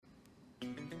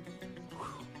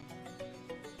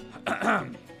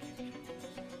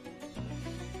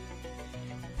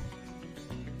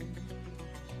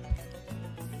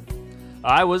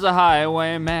I was a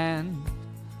highwayman.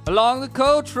 Along the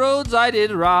coach roads I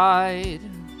did ride,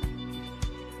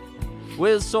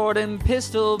 with sword and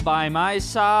pistol by my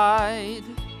side.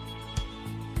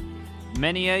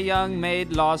 Many a young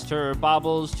maid lost her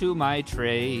baubles to my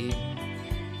trade.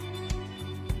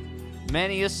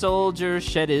 Many a soldier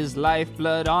shed his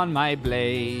lifeblood on my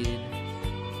blade.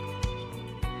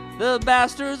 The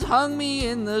bastards hung me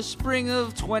in the spring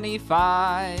of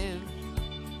 25,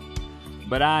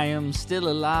 but I am still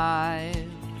alive.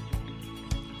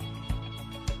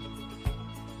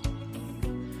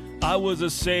 I was a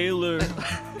sailor.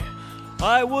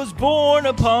 I was born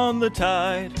upon the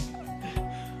tide.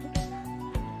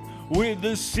 With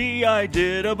the sea I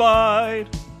did abide.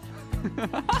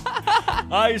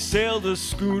 I sailed a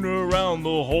schooner around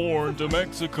the Horn to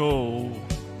Mexico.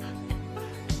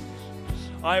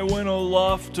 I went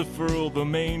aloft to furl the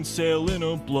mainsail in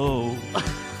a blow.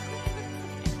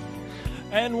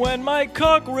 And when my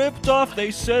cock ripped off,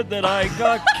 they said that I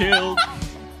got killed.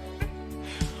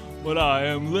 But I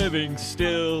am living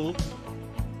still.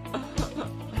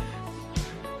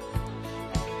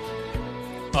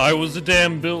 I was a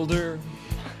dam builder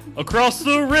across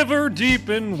the river deep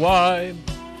and wide,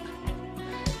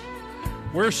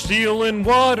 where steel and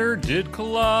water did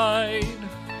collide.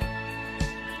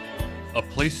 A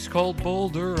place called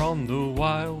Boulder on the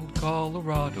wild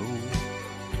Colorado.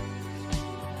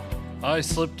 I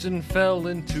slipped and fell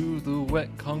into the wet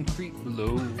concrete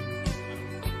below.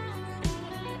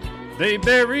 They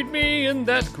buried me in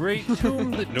that great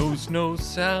tomb that knows no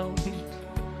sound.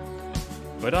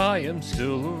 But I am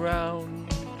still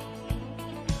around.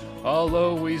 I'll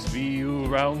always be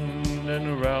around and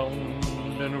around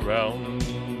and around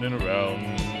and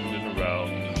around and around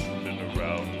and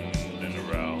around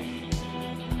and around.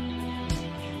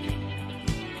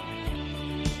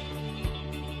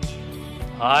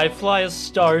 I fly a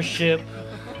starship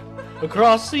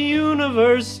across the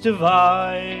universe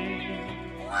divide.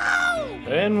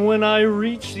 And when I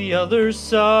reach the other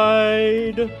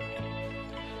side,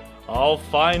 I'll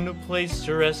find a place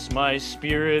to rest my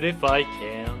spirit if I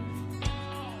can.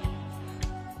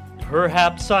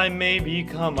 Perhaps I may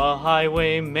become a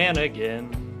highwayman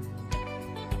again.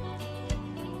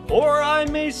 Or I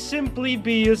may simply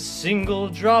be a single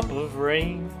drop of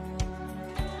rain.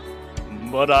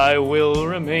 But I will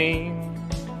remain.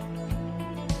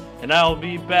 And I'll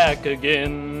be back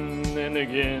again and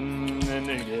again and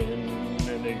again.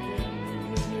 And again,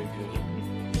 and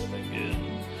again, and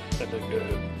again, and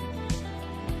again.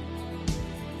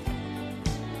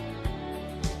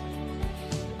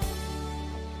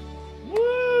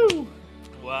 Woo!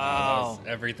 Wow. That's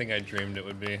everything I dreamed it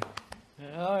would be.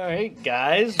 Alright,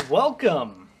 guys,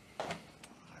 welcome.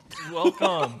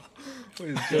 Welcome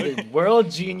to the World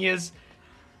Genius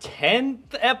 10th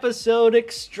episode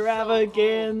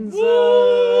extravaganza. Woo!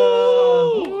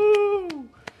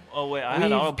 Oh, wait, I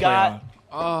had We've got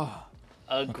Oh,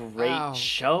 a great Ow.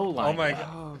 show lined Oh my up.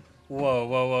 god.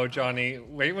 Whoa, Johnny.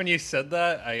 Wait, when you said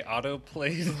that, I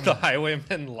auto-played the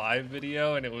Highwayman live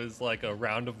video, and it was like a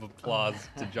round of applause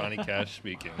to Johnny Cash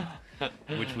speaking,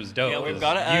 which was dope. Yeah, we've 'cause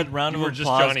got to you- add round you of were just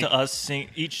applause Johnny. to us,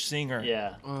 each singer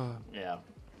Yeah, yeah.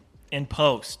 in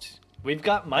post. We've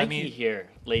got Mikey mean- here,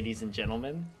 ladies and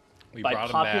gentlemen, We by brought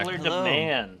him back. popular Hello.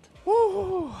 demand.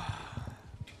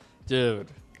 dude.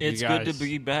 It's you good to guys,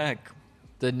 be back.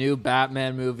 The new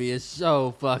Batman movie is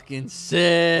so fucking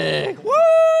sick. Woo!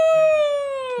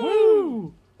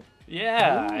 Woo!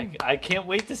 Yeah, I can't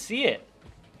wait to see it.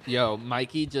 Yo,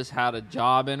 Mikey just had a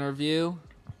job interview.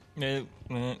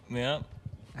 Yeah,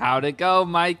 How'd it go,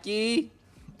 Mikey?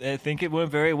 I think it went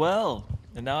very well,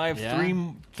 and now I have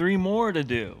Yeah? three more to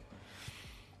do.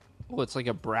 Oh, it's like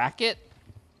a bracket?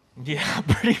 Yeah,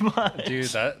 pretty much. Dude,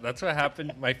 that's what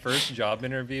happened. My first job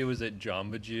interview was at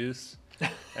Jamba Juice,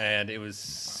 and it was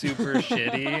super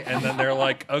shitty. And then they're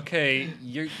like, "Okay,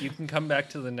 you can come back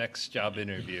to the next job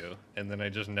interview." And then I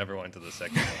just never went to the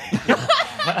second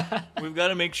one. We've got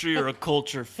to make sure you're a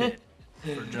culture fit for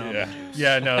Jamba Juice.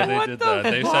 Yeah, no, they What did the that.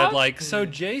 They said fuck? like, so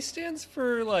J stands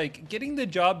for like getting the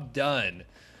job done.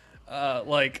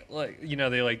 Like you know,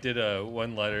 they like did a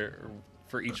one letter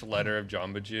for each letter of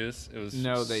Jamba Juice. It was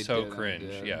No, they so didn't, cringe.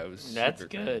 dude. Yeah, it was. That's super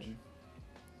good. cringe.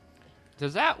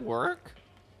 Does that work?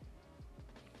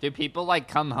 Do people like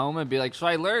come home and be like, so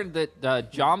I learned that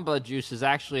Jamba Juice is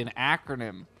actually an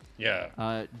acronym.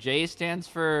 Yeah. J stands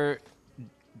for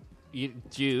juice,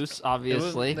 It was-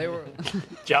 obviously. they were.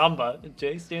 Jamba.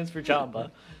 J stands for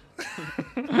Jamba.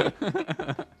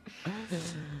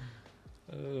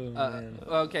 man.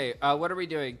 Okay, what are we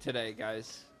doing today,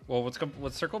 guys? Well,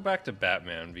 let's circle back to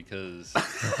Batman because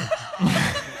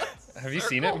have you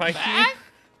seen it, Mikey? back?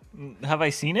 Have I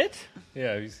seen it?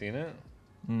 Yeah, have you seen it?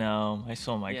 No, I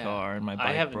sold my Yeah. car and my I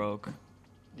bike haven't- broke.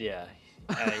 Yeah.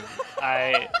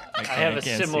 I have a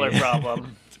can't similar see it.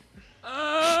 problem.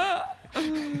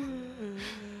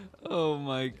 Oh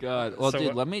my god. Well, So dude,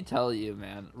 what- let me tell you,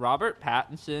 man. Robert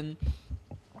Pattinson.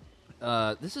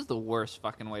 This is the worst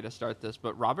fucking way to start this,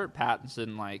 but Robert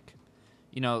Pattinson, like,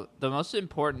 you know, the most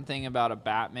important thing about a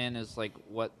Batman is like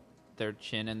what their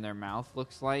chin and their mouth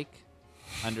looks like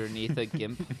underneath a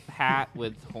gimp hat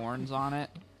with horns on it,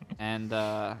 and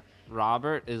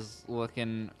Robert is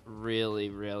looking really,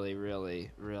 really,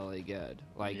 really, really good.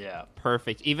 Like, Yeah.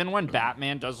 perfect. Even when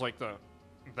Batman does like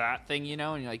that thing, you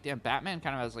know, and you're like, damn, Batman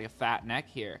kind of has like a fat neck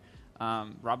here.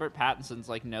 Robert Pattinson's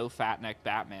like no fat neck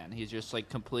Batman. He's just like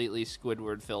completely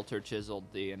Squidward filter chiseled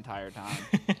the entire time.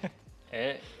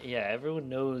 Yeah, everyone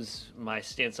knows my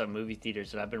stance on movie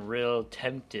theaters, and I've been real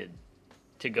tempted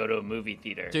to go to a movie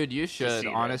theater. Dude, you to should, see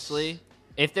honestly. this.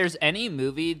 If there's any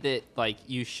movie that like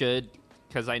you should,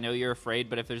 because I know you're afraid,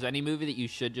 but if there's any movie that you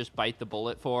should just bite the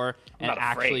bullet for and not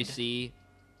actually afraid. see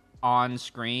on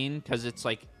screen, because it's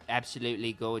like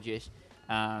absolutely gorgeous,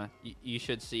 you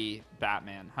should see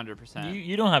Batman 100%.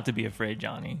 You don't have to be afraid,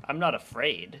 Johnny. I'm not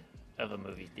afraid of a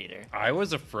movie theater. I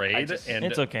was afraid, and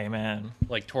It's okay, man.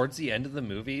 like towards the end of the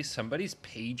movie, somebody's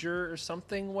pager or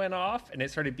something went off, and it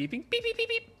started beeping, beep beep beep beep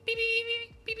beep beep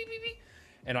beep beep beep beep beep,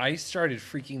 and I started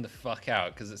freaking the fuck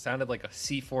out because it sounded like a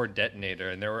C4 detonator,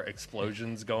 and there were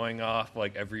explosions going off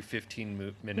like every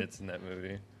 15 minutes in that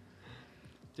movie.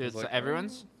 Dude, was so like,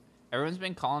 everyone's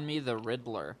been calling me the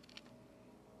Riddler.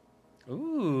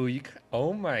 Ooh,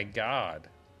 oh my god.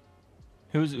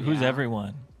 Who's Yeah.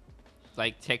 everyone?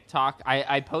 Like TikTok.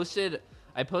 I posted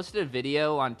a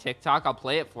video on TikTok. I'll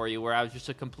play it for you, where I was just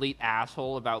a complete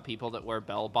asshole about people that wear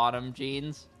bell-bottom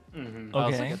jeans. I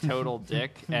was like Okay. a total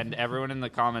dick, and everyone in the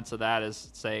comments of that is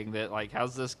saying that like,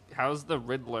 how's the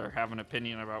Riddler have an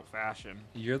opinion about fashion?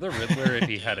 You're the Riddler if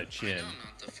he had a I chin. know I'm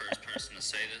not the first person to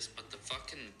say this, but the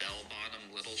fucking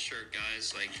bell-bottom little shirt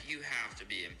guys, like, you have to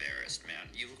be embarrassed, man.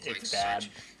 You look like It's bad.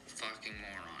 such a fucking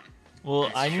moron. Well,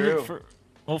 It's I need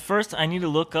true. first I need to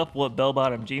look up what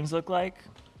bell-bottom jeans look like.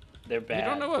 They're bad. You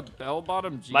don't know what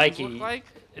bell-bottom jeans Mikey. look like?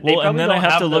 They Well, and probably then I don't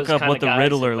have to look those up kind what of the guys in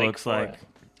Riddler Lake looks like. Forest.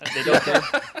 They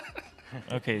don't.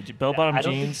 Okay, bell-bottom I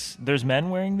don't jeans. There's men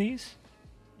wearing these.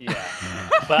 Yeah,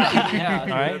 but Yeah. All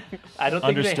right. I don't think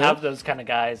Understood. they have those kind of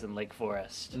guys in Lake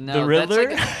Forest. No, The Riddler?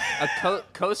 that's like a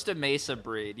Costa Mesa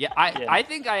breed. Yeah, I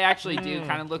think I actually do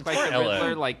kind of look like the LA.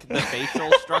 Riddler, like the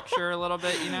facial structure a little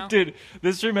bit, you know? Dude,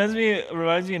 this reminds me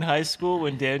in high school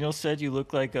when Daniel said you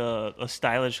look like a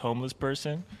stylish homeless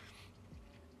person.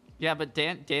 Yeah, but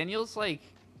Daniel's like,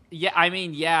 yeah, I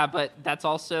mean, yeah, but that's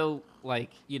also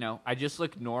like, you know, I just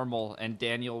look normal, and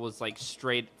Daniel was like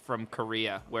straight from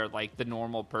Korea, where like the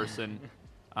normal person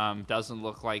doesn't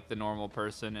look like the normal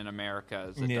person in America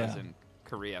as it Yeah. does in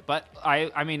Korea. But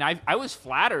I mean, I was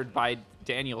flattered by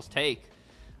Daniel's take.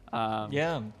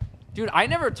 Yeah. Dude, I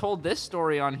never told this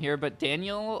story on here, but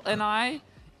Daniel and I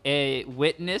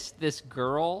witnessed this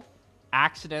girl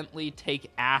accidentally take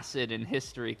acid in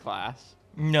history class.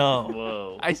 No.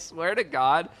 Whoa. I swear to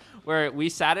God, where we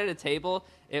sat at a table.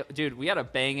 Dude, we had a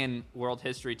banging world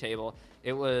history table.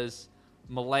 It was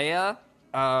Malaya,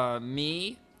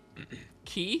 me,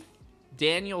 Keith,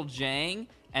 Daniel Jang,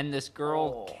 and this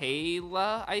girl, Oh.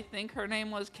 Kayla, I think her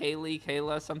name was.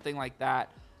 Kayla, something like that.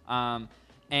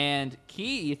 And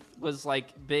Keith was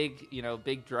like big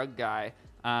drug guy.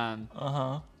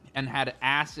 Uh-huh. And had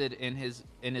acid in his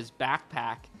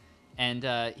backpack, and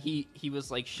he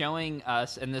was like showing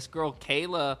us, and this girl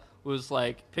Kayla was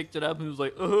like picked it up and was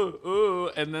like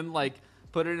and then like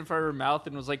put it in front of her mouth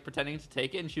and was like pretending to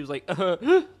take it, and she was like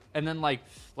and then like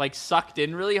sucked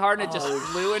in really hard, and it just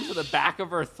flew into the back of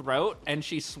her throat, and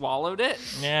she swallowed it.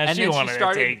 Yeah, and she then wanted to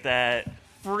started take that.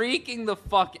 freaking the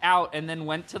fuck out, and then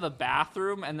went to the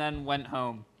bathroom and then went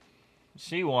home.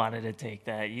 She wanted to take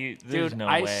that. There's Dude, no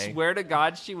I way. swear to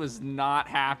God, she was not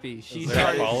happy. She there a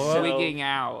started follow-up? wigging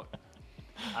out.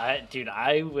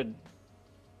 I would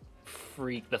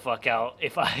freak the fuck out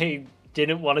if I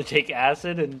didn't want to take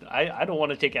acid, and I don't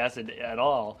want to take acid at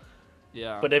all.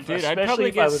 Yeah. But if Dude, I'd especially probably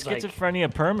if I get was like,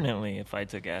 schizophrenia permanently if I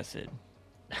took acid.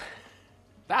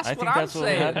 that's I what think I'm that's what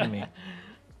would happen to saying. me.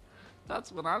 That's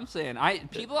what I'm saying.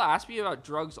 People ask me about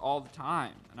drugs all the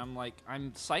time, and I'm like,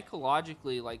 I'm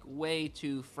psychologically like way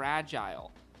too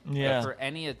fragile Yeah. for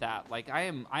any of that. Like I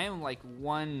am like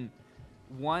one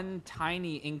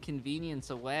tiny inconvenience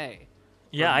away.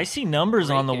 Yeah, I see numbers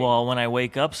on the breaking. wall when I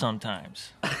wake up sometimes.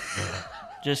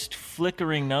 just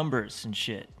flickering numbers and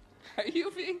shit. Are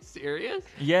you being serious?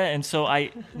 Yeah, and so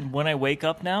when I wake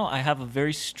up now, I have a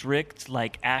very strict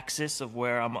like axis of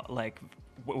where I'm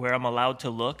allowed to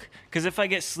look. Because if I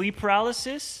get sleep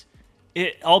paralysis,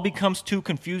 it all becomes too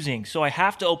confusing. So I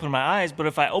have to open my eyes. But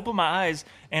if I open my eyes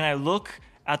and I look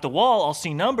at the wall, I'll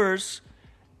see numbers,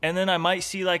 and then I might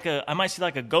see like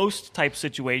a ghost type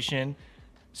situation.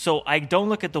 So I don't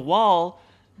look at the wall.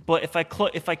 But if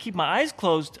I keep my eyes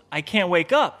closed, I can't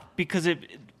wake up because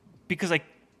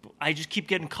I just keep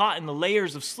getting caught in the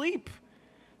layers of sleep.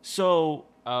 So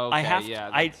Okay, I have yeah,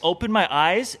 I open my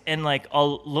eyes and like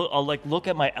I'll look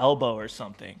at my elbow or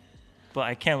something, but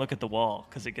I can't look at the wall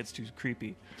because it gets too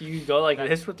creepy. Do you go like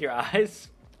this with your eyes?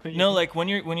 No, like when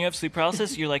you have sleep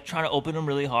paralysis, you're like trying to open them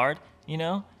really hard, you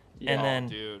know, Yeah. and then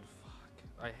Dude,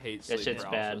 fuck. I hate That sleep shit's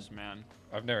paralysis, bad. man.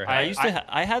 I've never I had. used to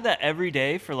I had that every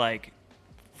day for like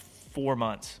 4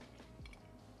 months.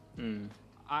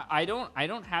 I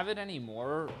don't have it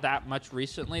anymore that much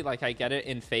recently. Like I get it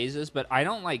in phases, but I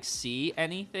don't like see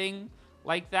anything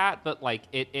like that. But like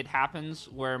it happens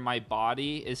where my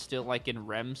body is still like in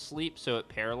REM sleep, so it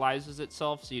paralyzes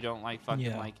itself, so you don't like fucking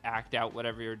Yeah. like act out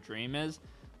whatever your dream is.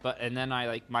 And then I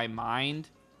like my mind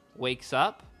wakes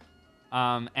up,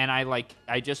 and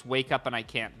I just wake up and I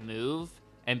can't move,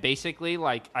 and basically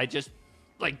like I just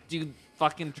like do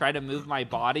fucking try to move my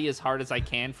body as hard as I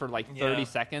can for like 30 Yeah.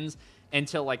 seconds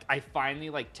until like I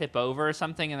finally like tip over or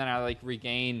something, and then I like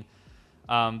regain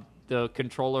the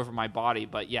control over my body.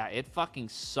 But yeah, it fucking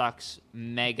sucks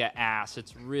mega ass.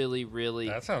 It's really, really,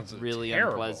 That sounds really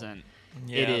terrible. unpleasant.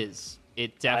 Yeah. It is.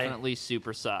 It definitely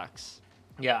super sucks.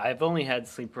 Yeah, I've only had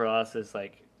sleep paralysis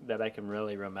like that I can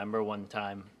really remember one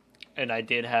time, and I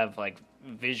did have like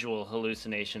visual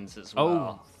hallucinations as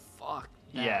well. Fuck.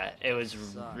 Yeah, it was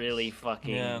sucks. really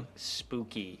fucking Yeah.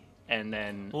 spooky. And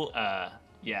then, Well-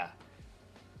 yeah,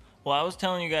 Well, I was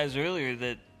telling you guys earlier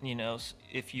that, you know,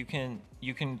 if you can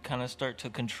kind of start to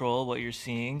control what you're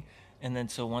seeing. And then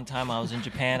so one time I was in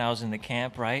Japan, I was in the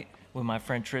camp, right, with my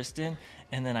friend Tristan,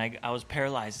 and then I was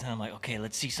paralyzed, and I'm like, okay,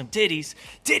 let's see some titties.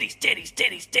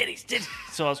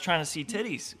 So I was trying to see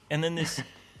titties, and then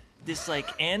this like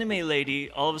anime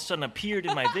lady all of a sudden appeared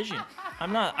in my vision.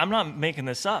 I'm not making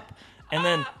this up. And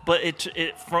then, but it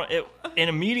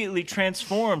immediately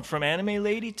transformed from anime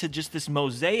lady to just this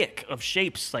mosaic of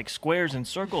shapes, like squares and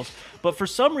circles. But for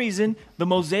some reason, the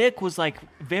mosaic was like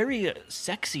very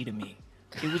sexy to me.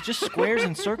 It was just squares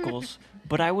and circles,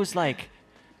 but I was like,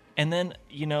 and then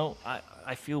you know,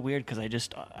 I feel weird because I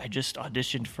just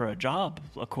auditioned for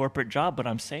a corporate job, but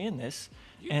I'm saying this,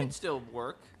 You and can still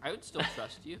work. I would still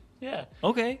trust you. yeah.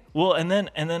 okay. Well, and then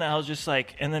I was just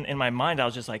like, and then in my mind I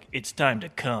was just like, it's time to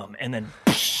come, and then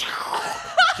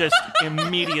just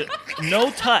immediate, no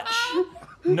touch.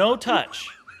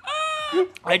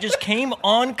 I just came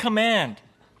on command,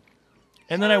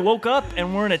 and then I woke up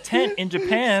and we're in a tent in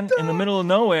Japan in the middle of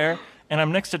nowhere, and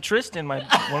I'm next to Tristan, one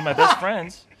of my best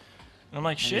friends, and I'm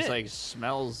like, And shit, it's like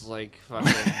smells like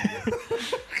fucking.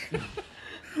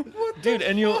 dude,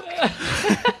 and you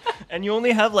and you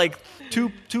only have like two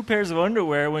pairs of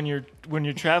underwear when you're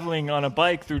traveling on a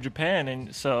bike through Japan,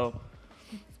 and so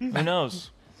who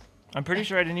knows? I'm pretty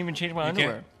sure I didn't even change my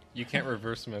underwear. You can't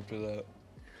reverse them after that.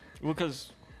 Well,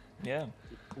 because yeah,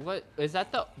 What is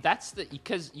that? That's the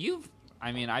because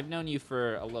I've known you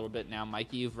for a little bit now,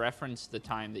 Mikey. You've referenced the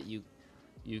time that you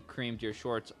creamed your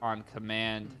shorts on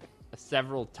command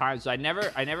several times. So I never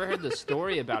heard the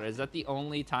story about it. Is that the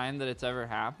only time that it's ever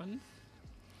happened?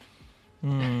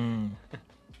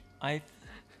 I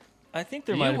think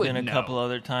there You might have would been a know. couple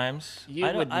other times. You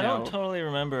I would don't know. totally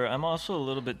remember. I'm also a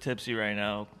little bit tipsy right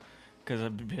now because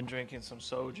I've been drinking some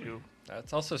soju.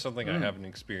 That's also something I haven't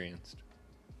experienced.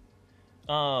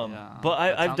 Yeah, But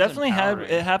that I've sounds definitely had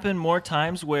empowering. it happen more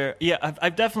times where, yeah,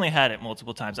 I've definitely had it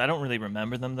multiple times. I don't really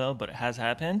remember them though, but it has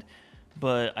happened.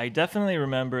 But I definitely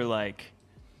remember like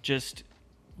just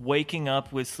waking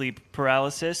up with sleep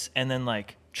paralysis and then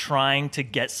like trying to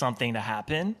get something to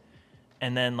happen.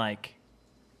 And then like,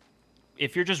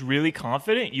 if you're just really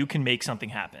confident, you can make something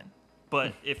happen.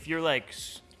 But if you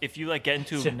get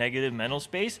into a negative mental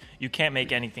space, you can't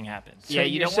make anything happen. So Yeah,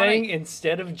 you you're don't wanna- saying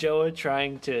instead of Joa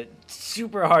trying to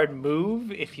super hard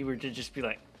move, if he were to just be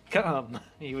like, come,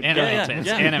 he would Anime Yeah, tits,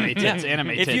 yeah. anime Yeah. tits, anime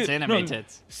If tits, you- anime no,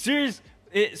 tits.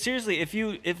 Seriously,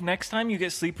 if next time you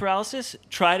get sleep paralysis,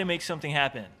 try to make something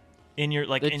happen in your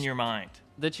in your mind.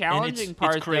 The challenging it's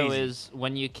part though crazy. is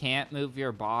when you can't move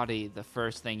your body, the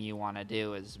first thing you want to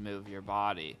do is move your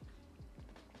body.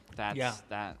 That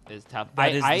is tough.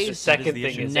 That is the I The second the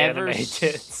thing issue. is Never anime s-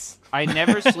 tits. I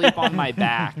never sleep on my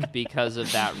back because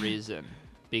of that reason.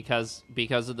 because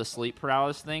of the sleep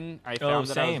paralysis thing. I found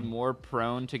that I was same. more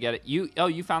prone to get it. You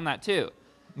found that too.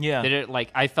 Yeah. That it,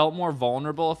 like, I felt more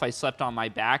vulnerable if I slept on my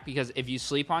back, because if you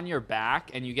sleep on your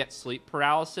back and you get sleep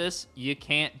paralysis, you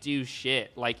can't do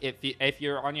shit. Like if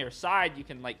you're on your side, you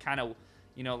can like kind of,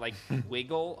 you know, like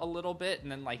wiggle a little bit,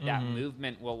 and then like that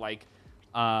movement will like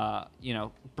you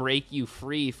know, break you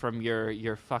free from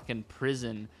your fucking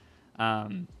prison.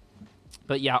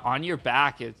 But yeah, on your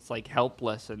back it's like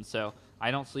helpless, and so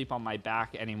I don't sleep on my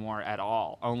back anymore at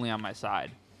all, only on my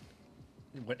side.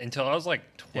 Until I was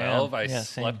like 12, I Yeah,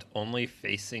 slept only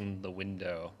facing the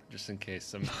window, just in case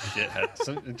some shit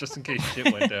just in case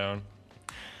shit went down.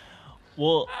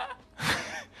 Well,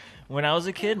 when I was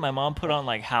a kid, my mom put on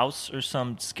like House or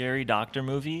some scary doctor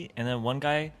movie, and then one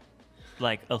guy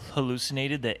like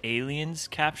hallucinated that aliens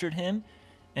captured him,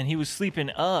 and he was sleeping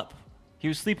up. He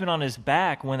was sleeping on his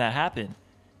back when that happened.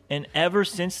 And ever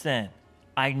since then,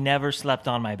 I never slept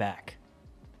on my back.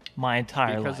 My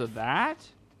entire life. Because of that?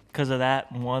 Because of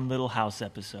that one little House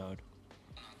episode.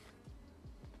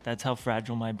 That's how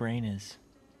fragile my brain is.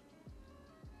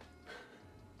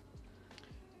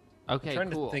 Okay, I'm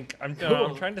trying cool. to think. I'm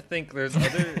trying to think.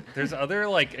 There's other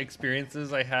like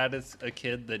experiences I had as a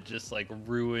kid that just like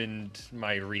ruined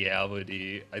my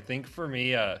reality. I think for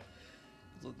me,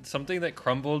 something that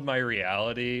crumbled my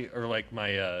reality, or like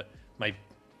my my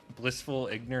blissful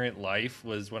ignorant life,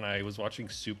 was when I was watching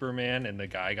Superman and the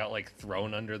guy got like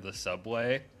thrown under the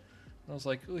subway. I was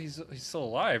like, oh, he's still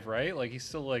alive, right? Like he's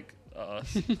still like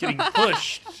getting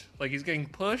pushed. Like he's getting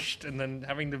pushed, and then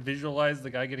having to visualize the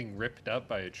guy getting ripped up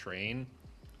by a train.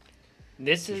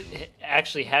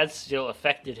 Actually has still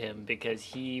affected him, because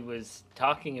he was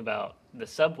talking about the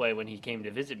subway when he came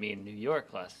to visit me in New York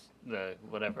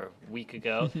week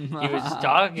ago. He was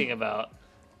talking about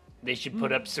they should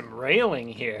put up some railing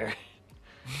here.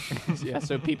 Yeah,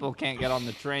 so people can't get on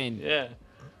the train. Yeah.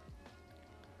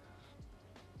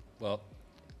 Well,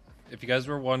 if you guys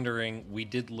were wondering, we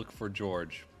did look for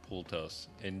George Pultos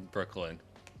in Brooklyn.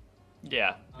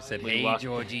 Yeah. We said, We "Hey, walked-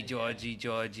 Georgie." We Joe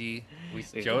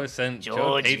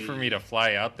Georgie. paid for me to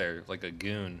fly out there like a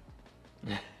goon.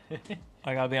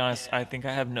 I gotta be honest, I think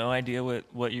I have no idea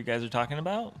what you guys are talking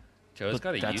about. Joe's But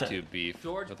got a that's YouTube beef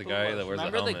George with the guy Poulos. that wears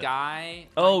Remember a helmet. the guy?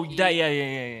 Oh, Mikey?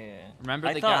 yeah. Remember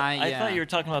I the thought, guy? I Yeah. thought you were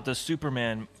talking about the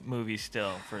Superman movie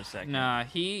still for a second. Nah,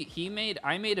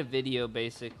 I made a video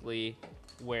basically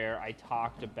where I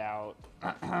talked about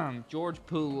George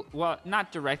Poulos. Well,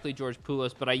 not directly George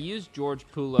Poulos, but I used George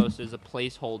Poulos as a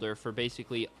placeholder for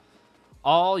basically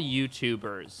all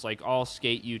YouTubers, like all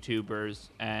skate YouTubers,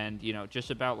 and you know,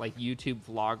 just about like YouTube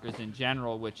vloggers in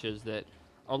general, which is that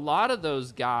a lot of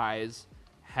those guys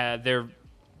had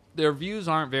their views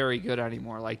aren't very good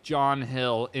anymore. Like John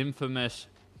Hill, infamous,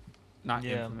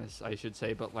 I should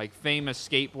say, but like famous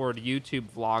skateboard YouTube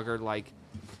vlogger, like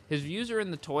his views are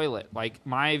in the toilet. Like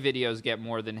my videos get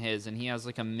more than his, and he has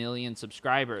like 1 million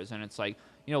subscribers, and it's like,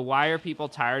 you know, why are people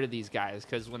tired of these guys?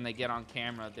 Because when they get on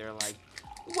camera, they're like,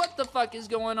 what the fuck is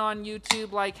going on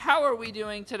YouTube? Like, how are we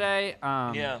doing today?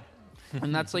 Yeah.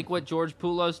 And that's like what George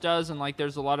Poulos does, and like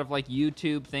there's a lot of like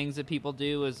YouTube things that people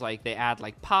do is like they add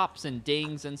like pops and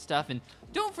dings and stuff. And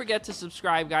don't forget to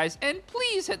subscribe, guys, and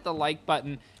please hit the like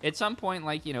button. At some point,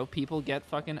 like, you know, people get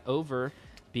fucking over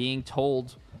being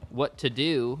told what to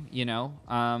do, you know.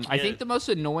 I think the most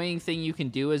annoying thing you can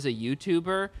do as a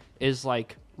YouTuber is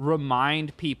like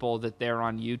remind people that they're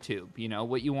on YouTube. You know,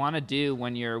 what you want to do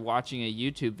when you're watching a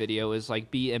YouTube video is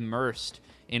like be immersed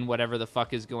in whatever the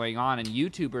fuck is going on. And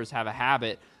YouTubers have a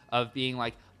habit of being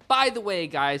like, by the way,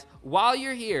 guys, while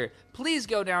you're here, please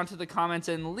go down to the comments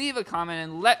and leave a comment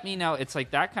and let me know. It's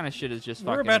like that kind of shit is just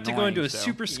fucking We're about to go annoying, into a so.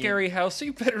 super scary house, so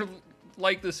you better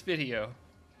like this video.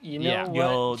 You know Yeah. what,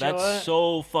 Yo, that's Joa?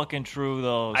 so fucking true,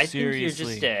 though. I Seriously. think you're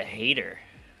just a hater.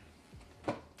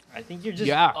 I think you're just.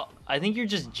 Yeah. I think you're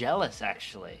just jealous,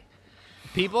 actually.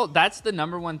 People, that's the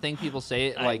number one thing people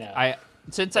say. I Like, know.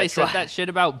 since I That's said why. that shit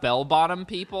about bell bottom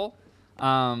people,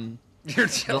 You're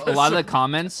jealous. a lot of the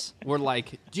comments were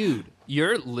like, dude,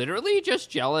 you're literally just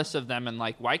jealous of them, and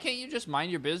like, why can't you just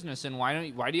mind your business, and why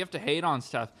do you have to hate on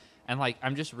stuff? And like,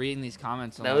 I'm just reading these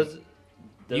comments, and Those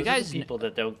you are guys the people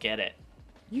that don't get it.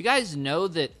 you guys know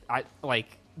that I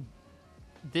like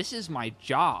this is my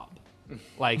job.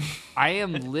 Like, I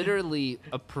am literally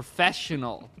a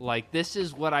professional. Like, this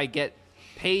is what I get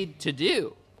paid to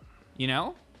do. You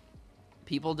know?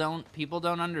 People don't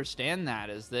understand that,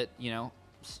 is that, you know,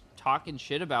 talking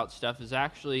shit about stuff is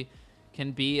actually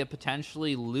can be a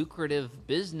potentially lucrative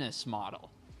business model.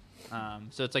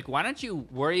 So it's like, why don't you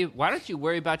worry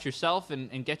about yourself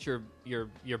and get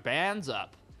your bands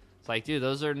up? It's like, dude,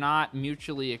 those are not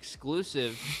mutually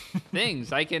exclusive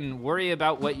things. I can worry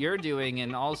about what you're doing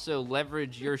and also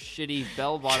leverage your shitty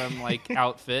bell-bottom like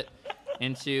outfit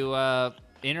into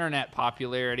internet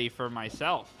popularity for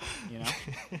myself. You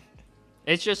know,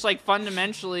 it's just like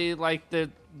fundamentally like the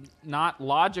not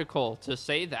logical to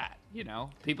say that. You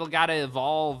know, people got to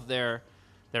evolve their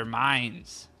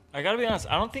minds. I gotta be honest.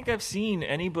 I don't think I've seen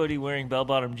anybody wearing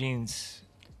bell-bottom jeans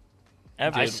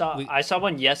ever. I saw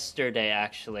one yesterday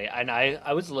actually, and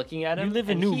I was looking at him. You live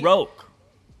in and New Roke.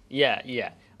 Yeah.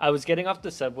 I was getting off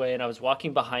the subway and I was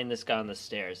walking behind this guy on the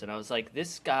stairs, and I was like,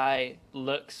 this guy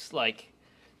looks like,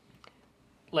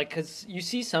 because you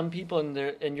see some people in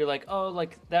there, and you're like, oh,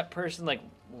 like that person, like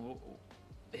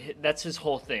that's his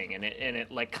whole thing, and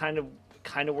it like kind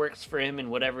of works for him in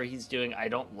whatever he's doing. I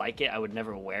don't like it. I would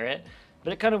never wear it,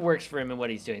 but it kind of works for him in what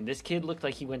he's doing. This kid looked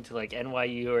like he went to like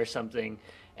NYU or something,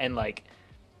 and like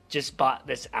just bought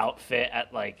this outfit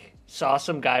at like saw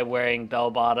some guy wearing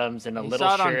bell bottoms and a little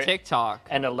saw it shirt on TikTok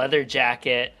and a leather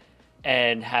jacket,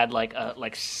 and had like a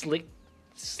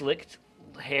slicked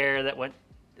hair that went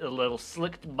a little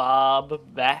slicked bob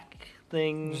back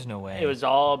thing. There's no way. It was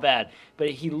all bad, but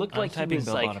he looked I'm like he typing was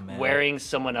like bell-bottom man. wearing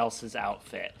someone else's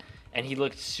outfit, and he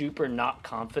looked super not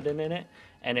confident in it,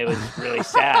 and it was really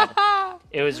sad.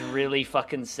 It was really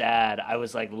fucking sad. I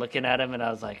was like looking at him and I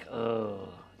was like, oh,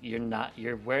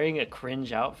 you're wearing a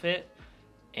cringe outfit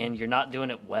and you're not doing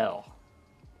it well.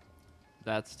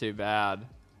 That's too bad.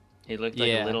 He looked like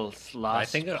Yeah. a little sloth I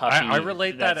think puppy I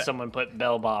relate that- someone put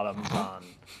bell bottoms on.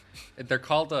 They're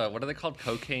called what are they called?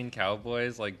 Cocaine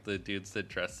cowboys, like the dudes that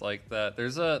dress like that.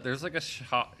 There's like a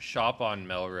shop on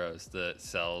Melrose that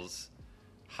sells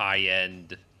high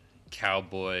end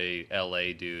cowboy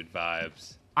LA dude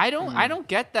vibes. I don't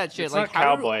get that shit. It's like not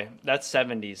how do- cowboy. That's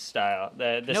 70s style.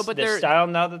 The No, but the they're- style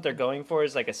now that they're going for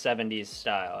is like a 70s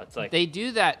style. It's like They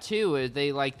do that too.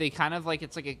 They kind of like,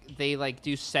 it's like they like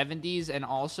do 70s and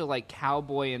also like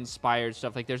cowboy inspired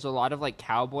stuff. Like there's a lot of like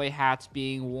cowboy hats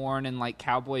being worn and like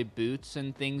cowboy boots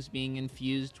and things being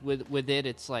infused with it.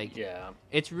 It's like, yeah.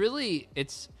 it's really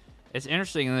it's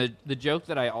interesting. And the joke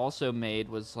that I also made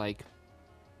was like,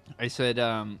 I said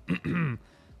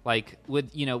like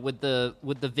with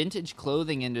the vintage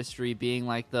clothing industry being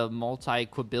like the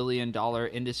multi-quadrillion dollar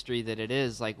industry that it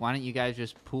is, like why don't you guys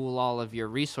just pool all of your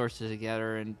resources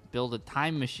together and build a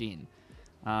time machine?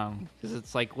 Because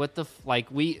it's like what the like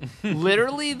we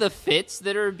literally the fits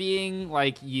that are being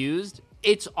like used,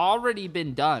 it's already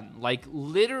been done. Like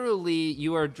literally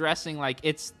you are dressing like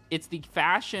it's the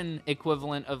fashion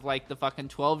equivalent of like the fucking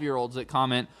 12-year-olds that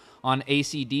comment on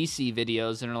AC/DC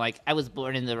videos and are like, I was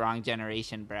born in the wrong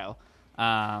generation, bro.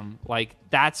 Like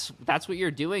that's what you're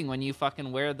doing when you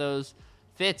fucking wear those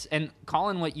fits. And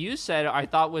Colin, what you said I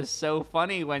thought was so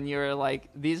funny when you were like,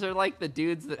 these are like the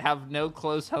dudes that have no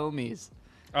close homies.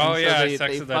 Oh And so yeah, I they texted that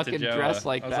to fucking Joe. dress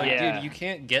like I was that. like, Yeah. dude, you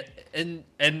can't get and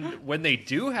when they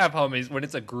do have homies, when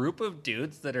it's a group of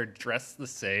dudes that are dressed the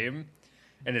same,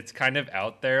 and it's kind of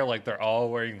out there, like they're all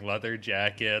wearing leather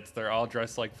jackets, they're all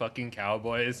dressed like fucking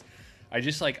cowboys.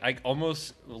 I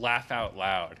almost laugh out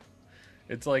loud.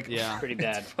 It's like, Yeah. Pretty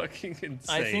bad. It's fucking insane.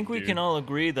 I think we dude. can all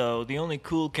agree, though, the only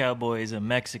cool cowboy is a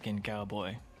Mexican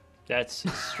cowboy. That's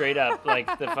straight up like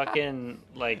the fucking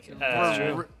like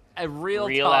A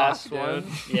real ass talk, one.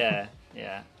 dude.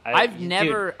 Yeah. I've Dude,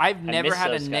 never I never miss had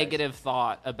a those guys. negative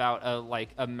thought about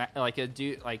a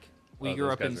dude like we Oh, grew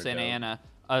those up in guys are Santa dope.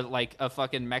 Ana, like a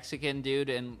fucking Mexican dude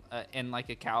and like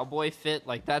a cowboy fit,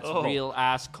 like that's Oh. real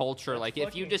ass culture. Like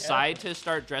if you fucking decide to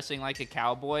start dressing like a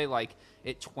cowboy, like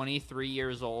at 23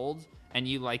 years old, and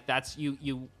you like that's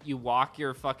you walk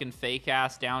your fucking fake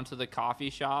ass down to the coffee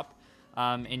shop,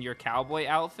 in your cowboy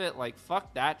outfit, like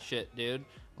fuck that shit, dude.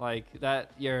 Like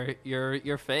that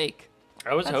you're fake.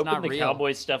 I was That's hoping not the real.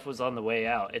 cowboy stuff was on the way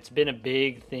out. It's been a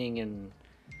big thing in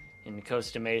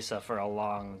Costa Mesa for a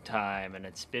long time, and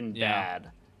it's been Yeah.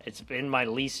 bad. It's been my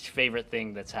least favorite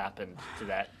thing that's happened to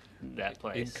that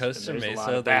place. In Costa There's a lot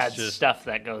Mesa, of there's bad just- stuff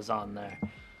that goes on there.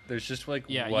 There's just like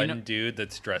Yeah, you one know- dude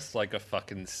that's dressed like a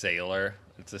fucking sailor.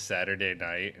 It's a Saturday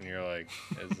night, and you're like,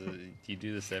 do you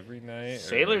do this every night? or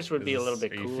Sailors would is be a this- little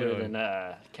bit are you cooler feeling-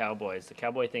 than cowboys. The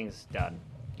cowboy thing's done.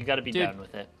 You got to be Dude. done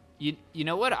with it. You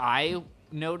know what I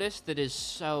noticed that is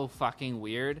so fucking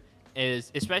weird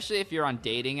is, especially if you're on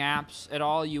dating apps at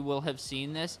all, you will have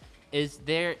seen this, is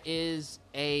there is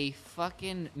a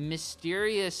fucking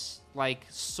mysterious like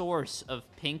source of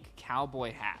pink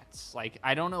cowboy hats. Like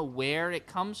I don't know where it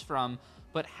comes from,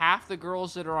 but half the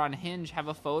girls that are on Hinge have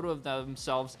a photo of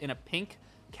themselves in a pink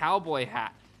cowboy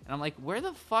hat. And I'm like, where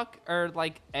the fuck are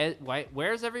like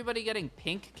where's everybody getting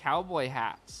pink cowboy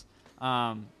hats?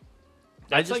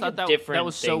 That's just like thought a that different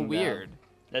was so thing, though. weird.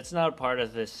 That's not part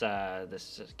of this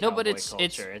this No, but cowboy it's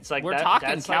culture. It's like we're that, talking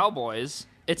that's like- cowboys.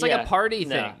 It's like Yeah, a party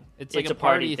no. thing. It's like It's a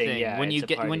party thing. yeah, when you it's a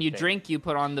get party when you thing. drink, you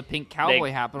put on the pink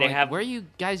cowboy hat. But they I'm like, have- where are you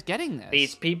guys getting this?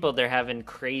 These people, they're having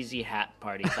crazy hat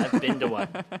parties. I've been to one.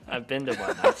 I've been to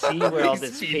one. I see where all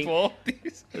this pink, people.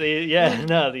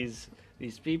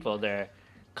 these people, they're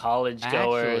college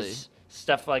goers, Actually.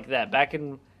 stuff like that. Back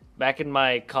in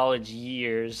my college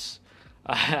years,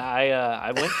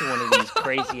 I went to one of these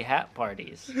crazy hat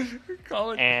parties.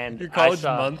 college, And your I college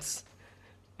saw- months.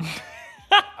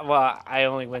 Well, I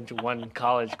only went to one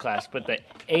college class, but the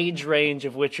age range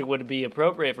of which it would be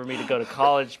appropriate for me to go to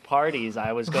college parties,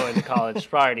 I was going to college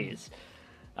parties.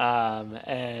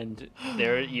 And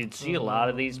there you'd see a lot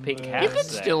of these pink hats. you could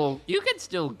there. you could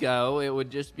still go. It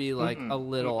would just be like a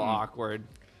little awkward.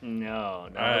 No,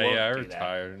 I Yeah, I won't do that.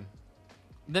 retired.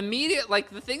 The media, like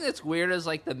the thing that's weird is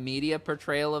like the media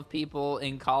portrayal of people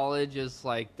in college is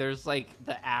like there's like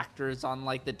the actors on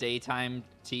like the daytime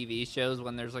TV shows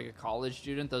when there's like a college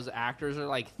student. Those actors are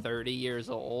like 30 years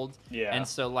old. Yeah. And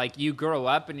so like you grow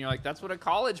up and you're like that's what a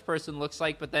college person looks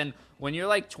like. But then when you're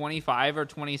like 25 or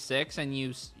 26 and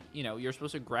you know you're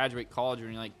supposed to graduate college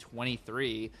when you're like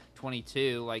 23,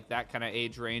 22, like that kind of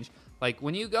age range. Like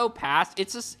when you go past,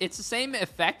 it's the same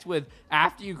effect with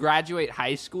after you graduate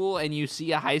high school and you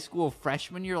see a high school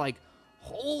freshman, you're like,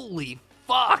 holy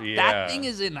fuck, Yeah. that thing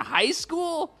is in high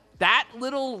school. That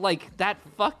little like that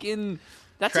fucking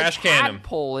that's Trash a can him.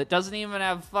 tadpole. It doesn't even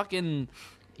have fucking.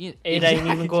 It ain't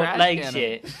even got trash like can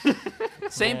shit.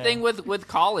 Same thing with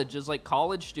college. Is like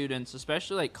college students,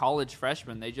 especially like college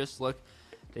freshmen, they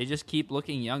just keep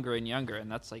looking younger and younger, and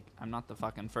that's like I'm not the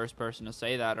fucking first person to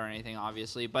say that or anything,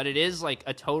 obviously, but it is like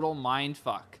a total mind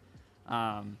fuck.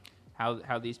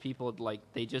 How these people like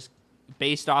they just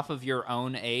based off of your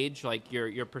own age, like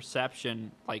your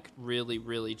perception like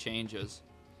really changes.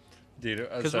 Dude,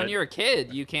 Because when you're a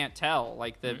kid, you can't tell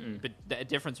like the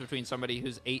difference between somebody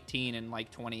who's 18 and like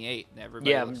 28.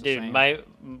 Everybody Yeah, looks the dude.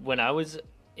 same. When I was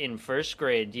in first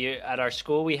grade, at our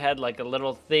school we had like a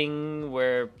little thing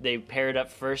where they paired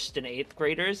up first and eighth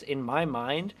graders. In my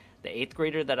mind, the eighth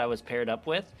grader that I was paired up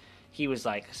with, he was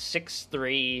like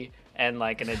 6'3" and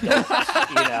like an adult,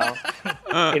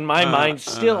 in my mind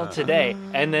still today.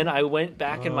 And then I went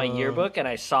back in my yearbook and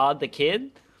I saw the kid.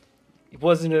 It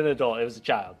wasn't an adult; it was a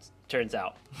child. Turns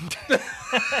out.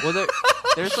 Well,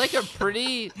 there's a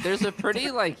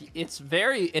pretty like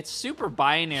it's super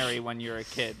binary when you're a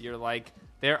kid. You're like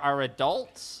there are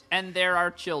adults and there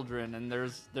are children, and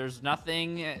there's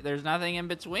nothing in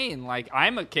between. Like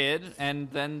I'm a kid, and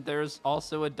then there's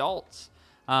also adults.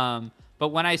 But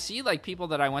when I see like people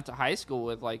that I went to high school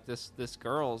with, like this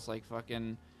girl's like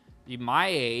fucking my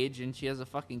age, and she has a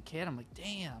fucking kid, I'm like,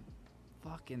 damn.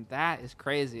 Fucking that is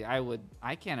crazy.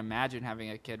 I can't imagine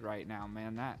having a kid right now,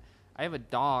 man. I have a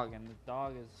dog and the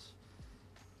dog is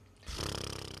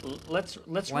Let's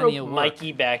Plenty rope of work.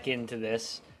 Mikey back into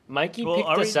this. Mikey Well, picked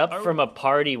are us we- up are from a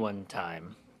party one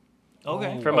time,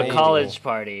 Okay. from a college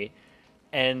party,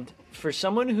 and for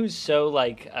someone who's so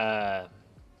like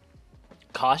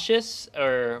cautious,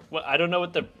 or well, I don't know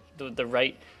what the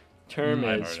right term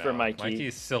I is don't for know. Mikey.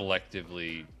 Mikey's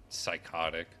selectively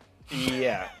psychotic.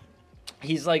 Yeah.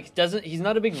 He's like he's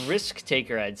not a big risk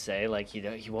taker, I'd say. Like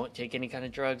he won't take any kind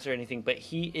of drugs or anything, but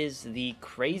he is the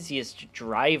craziest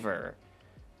driver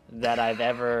that I've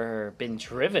ever been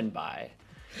driven by.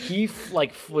 He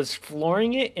was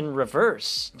flooring it in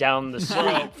reverse down the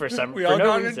street for We for all no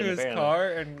got reason, into his apparently. car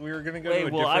and we were gonna go to Wait,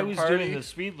 a well, different I was party doing the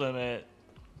speed limit.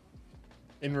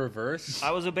 in reverse.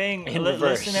 I was obeying. In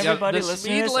reverse. Listen, Yeah, everybody, the listen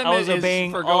speed to this. I limit was is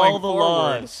obeying for all going the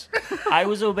forward. laws. I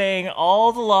was obeying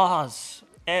all the laws.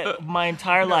 My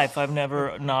entire life, I've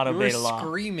never not You were obeyed a law.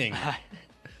 screaming.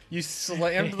 You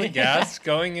slammed the gas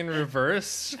going in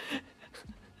reverse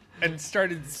and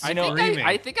started I know. screaming.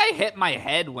 I think I hit my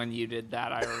head when you did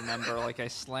that. I remember, like I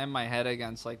slammed my head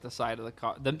against like the side of the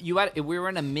car. We were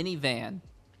in a minivan,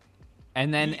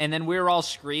 and then we were all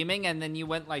screaming, and then you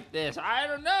went like this. I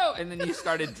don't know, and then you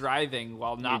started driving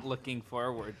while not looking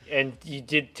forward. And you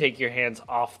did take your hands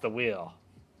off the wheel.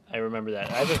 I remember that.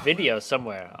 I have a video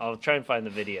somewhere. I'll try and find the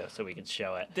video so we can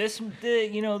show it. This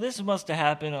must have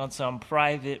happened on some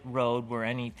private road where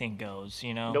anything goes.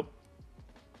 Nope.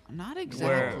 Not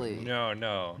exactly. No.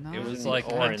 No. It was In like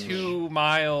orange. a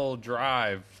 2-mile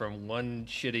drive from one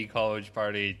shitty college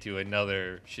party to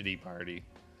another shitty party.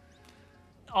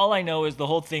 All I know is the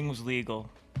whole thing was legal.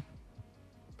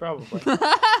 Probably.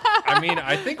 I mean,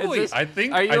 I think Is this- Are you I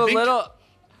think,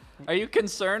 Are you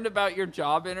concerned about your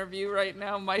job interview right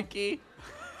now, Mikey?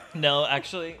 No,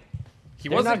 actually, He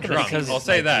They're wasn't not gonna drunk. see this, I'll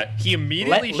say Mikey. that. He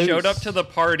immediately Let showed up loose. to the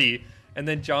party, and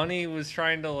then Johnny was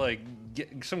trying to like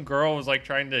some girl was like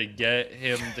trying to get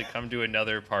him to come to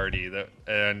another party.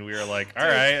 And we were like, all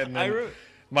right. And then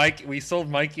we sold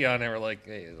Mikey on it. We're like,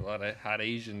 hey, there's a lot of hot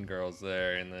Asian girls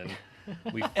there, and then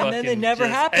we And then it never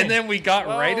happened. And then we got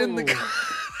right in the.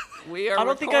 We are. I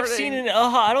don't think I've seen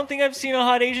I don't think I've seen a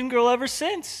hot Asian girl ever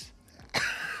since.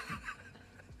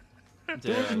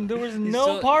 There was no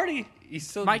still- party. He's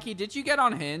still Mikey, did you get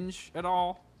on Hinge at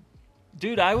all?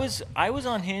 Dude, I was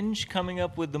on Hinge coming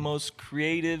up with the most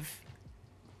creative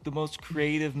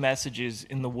messages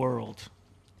in the world.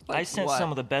 I Like sent what? some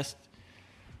of the best.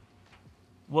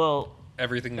 Well,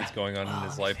 everything that's going on in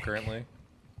his life currently.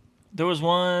 there was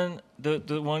one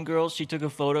the one girl, she took a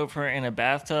photo of her in a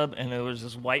bathtub and there was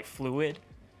this white fluid.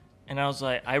 And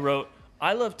I wrote,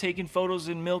 "I love taking photos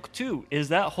in milk too. Is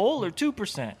that whole or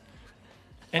 2%?"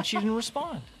 And she didn't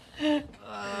respond. You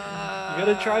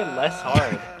gotta try less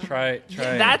hard. Try.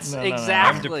 That's No.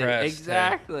 exactly, I'm depressed,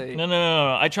 exactly.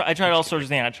 No. I tried all sorts of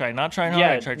things. I tried not trying hard.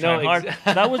 Yeah, I tried no, trying hard.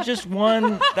 That was just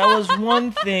one. That was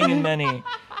one thing in many.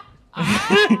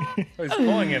 He's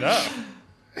pulling it up.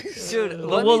 Dude,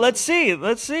 Let's see.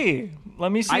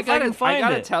 Let me see if I can find I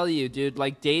gotta it. tell you, dude.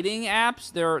 Like dating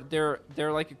apps,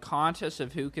 they're like a contest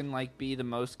of who can like be the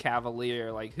most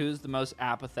cavalier, like who's the most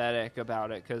apathetic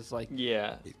about it. Because like,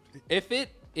 Yeah. if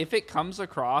it comes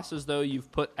across as though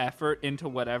you've put effort into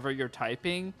whatever you're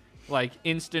typing, like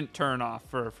instant turn off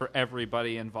for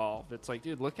everybody involved. It's like,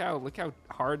 dude, look how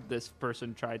hard this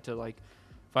person tried to like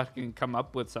fucking come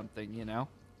up with something, you know?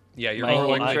 Yeah, you're My more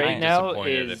hinge likely to right be now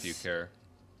disappointed is- if you care.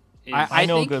 I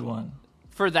know a think good one.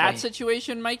 For that Wait.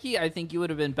 situation, Mikey, I think you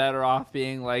would have been better off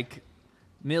being like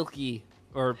Milky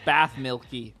or Bath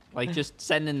Milky. Like just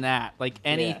sending that. Like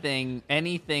anything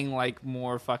like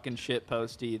more fucking shit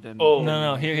posty than Oh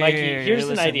No, here, Mikey, here, here's an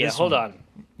listen, idea. this Hold one. on.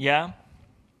 Yeah.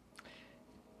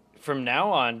 From now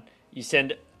on, you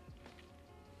send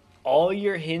all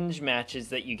your hinge matches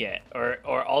that you get, or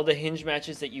all the hinge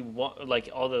matches that you want, like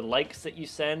all the likes that you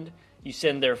send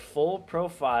their full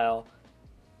profile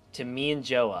to me and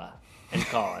Joa and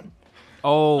Colin,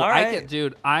 Oh, All I right. get,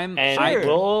 dude. I'm and Sure.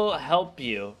 we'll help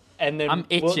you. And then I'm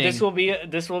this itching. will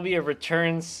be a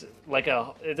returns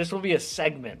this will be a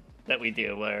segment that we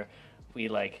do where we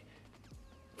like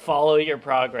follow your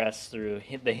progress through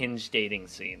the hinge dating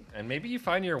scene. And maybe you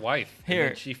find your wife. And Here.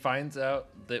 then she finds out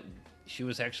that she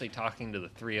was actually talking to the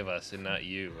three of us and not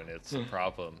you, and it's a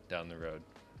problem down the road.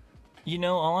 You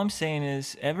know, all I'm saying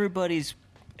is everybody's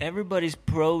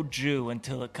pro Jew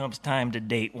until it comes time to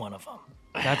date one of them.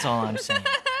 That's all I'm saying.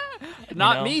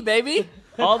 not know? me, baby.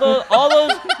 All those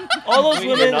Wait,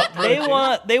 you're women, not pro they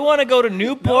Jew? want to go to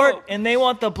Newport No. and they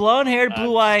want the blonde-haired,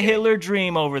 blue-eyed Hitler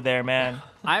dream over there, man.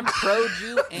 I'm pro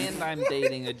Jew and I'm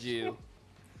dating a Jew.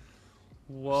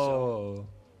 Whoa.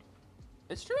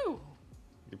 It's true.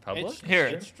 You're public? It's, Here.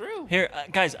 it's true. Here,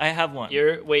 guys, I have one.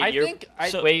 You're wait. I you're think I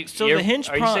So- wait. so you're, the hinge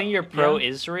Are you prompt- saying you're yeah. pro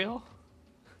Israel?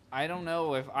 I don't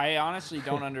know if I honestly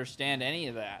don't understand any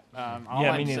of that. All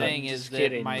Yeah, me I'm neither. saying Just is that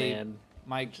kidding, my man.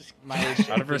 my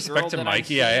Out of the respect girl to that I'm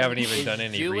Mikey, I seeing haven't even is done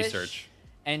any Jewish, research.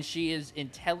 and she is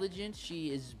intelligent. She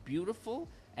is beautiful,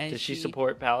 and Does she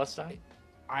support Palestine?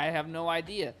 I have no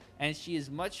idea, and she is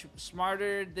much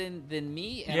smarter than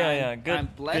me. And Yeah, good- I'm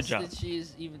good blessed job. that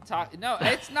she's even talking. No,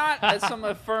 it's not some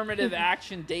affirmative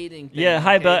action dating thing. Yeah,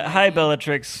 hi, okay, hi, Mikey?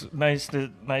 Bellatrix.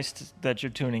 That you're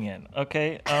tuning in.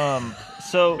 Okay,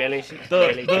 so Really?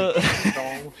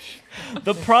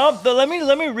 the prompt. Let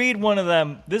me read one of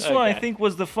them. This one I Okay. think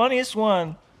was the funniest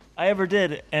one I ever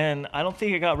did, and I don't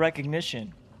think it got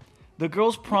recognition. The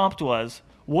girl's prompt was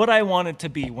what I wanted to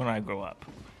be when I grow up.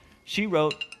 She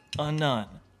wrote, "A nun.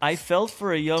 I fell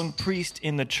for a young priest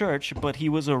in the church, but he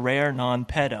was a rare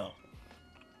non-pedo."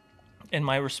 And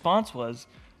my response was,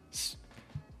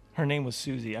 her name was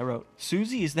Susie. I wrote,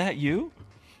 "Susie, is that you?"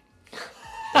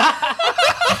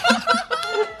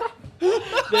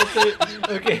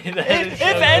 Okay. That is If so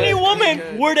any good.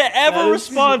 woman were to That ever is-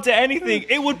 respond to anything,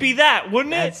 it would be that,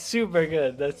 wouldn't That's it? super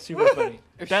good. That's super funny.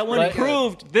 That one But-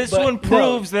 proved. This but one no.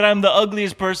 proves that I'm the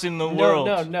ugliest person in the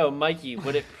world. No, Mikey.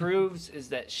 What it proves is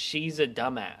that she's a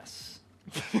dumbass.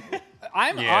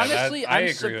 I'm Yeah, honestly, I I'm agree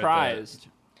with that. surprised.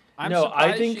 I'm No, I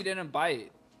surprised think- she didn't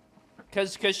bite.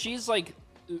 Cause she's like,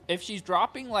 if she's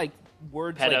dropping like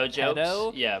words Pedo like jokes?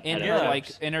 pedo, Yeah, in pedo her jokes. like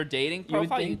in her dating You would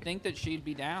profile, think. you'd think that she'd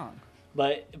be down.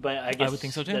 But I guess would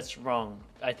think so, too. that's wrong.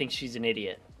 I think she's an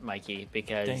idiot, Mikey,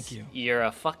 because Thank you. you're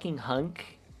a fucking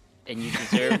hunk and you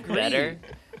deserve better.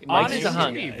 Mikey's Honestly, a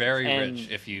hunk. You'd be very and rich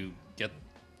if you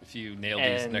nail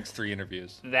these and- next 3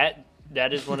 interviews. That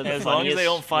That is one of the As funniest long as they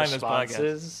don't find this podcast.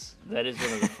 responses. That is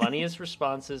one of the funniest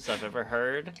responses I've ever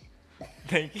heard.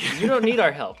 Thank you. You don't need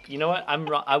our help. You know what? I'm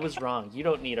wrong. I was wrong. You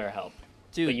don't need our help.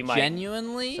 Dude, But you might-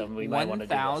 genuinely, so we might wanna do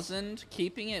this. 1,000,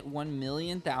 keeping it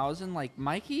 1,000,000. Like,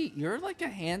 Mikey, you're like a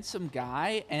handsome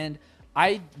guy, and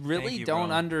I really you, don't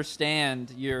bro.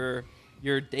 understand your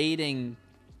dating.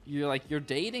 Your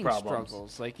dating Problems.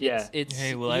 struggles. Like, Yeah. it's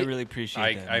Hey, well, I really appreciate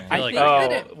I that. feel man. I like think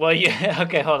that Oh, well, yeah.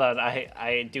 Okay, hold on.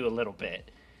 I do a little bit.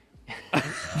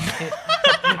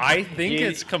 I think You-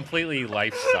 it's completely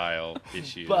lifestyle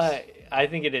issues. But I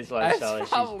think it is lifestyle that's issues.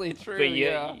 probably true. But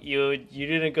yeah. you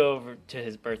didn't go over to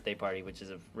his birthday party, which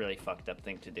is a really fucked up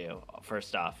thing to do.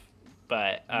 First off,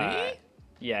 but Me?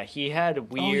 yeah, he had Oh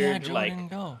yeah, weird Joe like didn't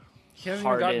go. he hasn't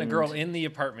even gotten a girl hardened- in the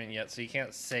apartment yet, so you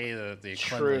can't say that the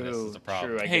cleanliness is a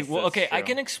problem. true. I Hey, guess well, that's okay, I true.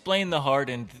 can explain the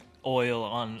hardened oil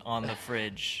on the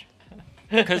fridge.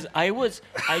 Because I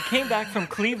came back from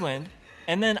Cleveland,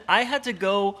 and then I had to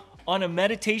go on a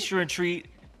meditation retreat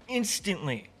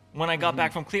instantly when I got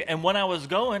back from Cleveland. And when I was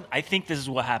going, I think this is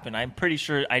what happened. I'm pretty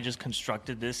sure I just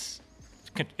constructed this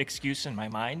excuse in my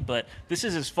mind, but this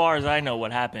is as far as I know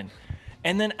what happened.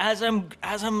 And then as I'm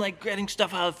like getting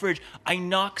stuff out of the fridge, I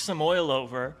knock some oil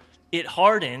over, it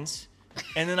hardens,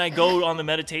 and then I go on the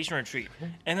meditation retreat.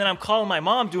 And then I'm calling my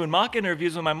mom, doing mock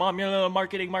interviews with my mom,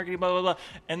 marketing, blah, blah, blah.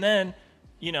 And then,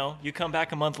 you come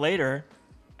back a month later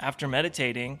after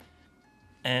meditating,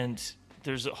 and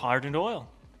there's hardened oil.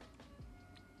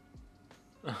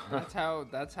 That's how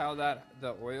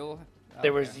the oil.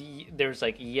 There okay. was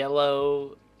like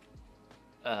yellow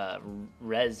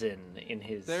resin in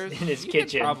his You could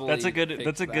kitchen. probably That's a good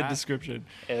fix that. description.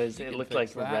 It can looked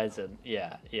fix like that. resin.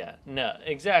 Yeah. No,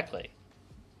 exactly.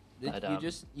 But,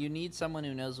 You need someone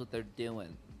who knows what they're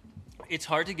doing. It's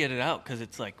hard to get it out because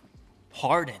it's like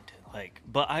hardened.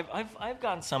 But I've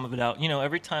gotten some of it out.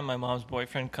 Every time my mom's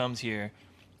boyfriend comes here,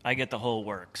 I get the whole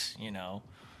works.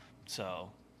 So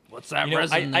What's that You know,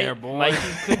 resin I- there, boy?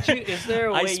 Mikey, is there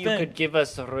a I way you spent- could give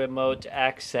us remote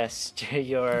access to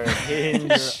your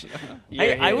hinge?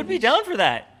 I would be down for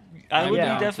that. I would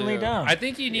down, be definitely too. down. I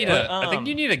think you need But, I think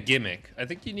you need a gimmick. I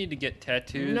think you need to get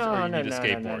tattoos or No, you no, need no, a no,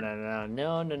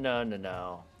 skateboard.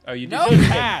 no. Oh, you No do?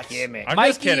 tats. Gimmick. I'm Mikey,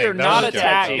 just kidding. you're That not was a joke.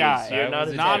 tat Tattoos. guy. You're That not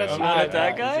was a not a tat not a guy.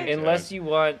 tat guy? Unless you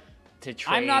want to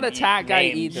trade. I'm not a tat guy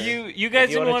names. either. You guys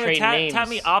If you didn't wanna want to trade tap names.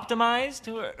 me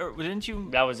optimized, or didn't you?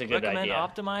 That was a good recommend idea.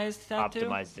 optimized tattoo.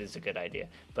 Optimized is a good idea,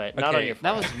 but not on Okay. your.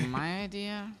 That phone. was my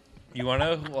idea. You want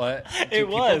to what? Do It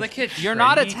people was. that get You're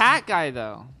not a trendy? tat guy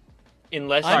though.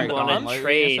 Unless Sorry, you Colin, want what to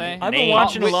were you trade. gonna say? I've been names.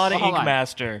 watching a Wait, lot of hold Ink on.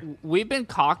 Master. We've been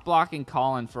cock blocking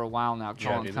Colin for a while now.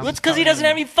 Colin, dude, come- this It's because he come doesn't in.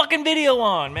 have any fucking video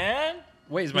on, man.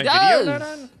 Wait, is He my does. video not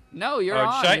on? No, you're Oh,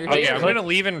 on. should I- You're okay, here. I'm gonna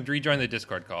leave and rejoin the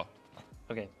Discord call.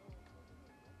 Okay.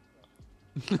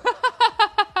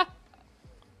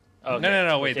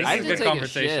 No. Wait, this I is a have to good take a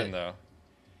conversation shit. though.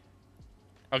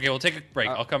 Okay, we'll take a break.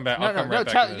 I'll come back. No, I'll come right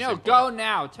back. tell, to this no, thing. go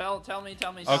now. Tell me.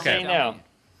 Okay. Say now.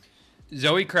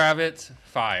 Zoe Kravitz,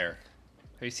 fire.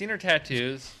 Have you seen her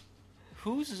tattoos?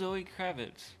 Who's Zoe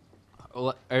Kravitz?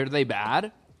 Are they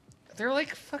bad? They're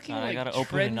like fucking I like gotta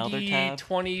open another trendy tab.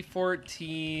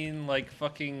 2014 like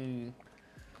fucking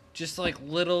just like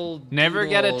little Never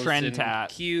get a doodles trend and tat.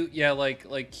 cute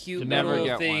like cute Never little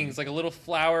get things one. like a little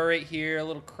flower right here, a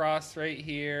little cross right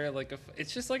here, like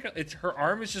it's just like it's her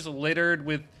arm is just littered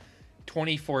with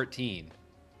 2014.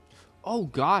 Oh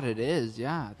God, it is.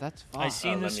 Yeah, that's fine. I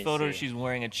seen let this me photo. see. She's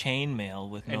wearing a chainmail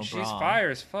with no And she's bra. fire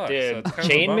as fuck. so Dude, it's kind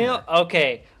of a chainmail. bummer.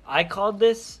 Okay, I called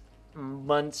this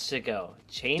months ago.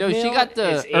 Chainmail. Dude, she got the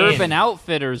is Urban in.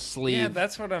 Outfitters sleeve. Yeah,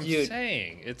 that's what I'm Dude,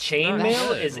 saying. It's chainmail not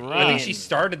good. is I think in. she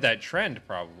started that trend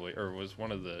probably, or was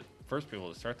one of the first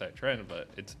people to start that trend, but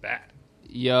it's bad.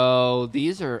 Yo,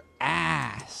 these are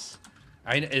ass.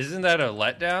 Isn't that a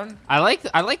letdown? I like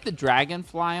the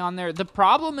dragonfly on there. The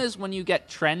problem is when you get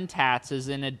trend tats is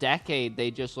in a decade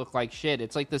they just look like shit.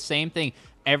 It's like the same thing.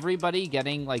 Everybody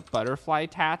getting like butterfly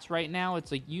tats right now.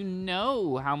 It's like you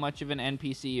know how much of an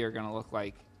NPC you're gonna look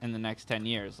like in the next 10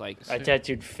 years. Like I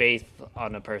tattooed faith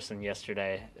on a person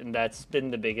yesterday, and that's been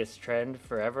the biggest trend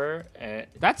forever. And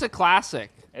that's a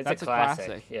classic. it's That's a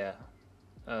classic. Yeah.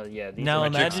 Yeah. These Now are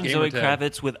my chick's imagine gamer Zoe tag.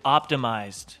 Kravitz with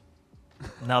optimized.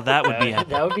 Now that would be epic.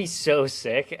 that would be so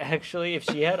sick. Actually, if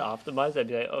she had optimized, I'd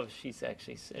be like, oh, she's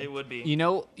actually sick. It would be. You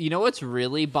know what's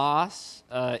really boss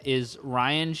is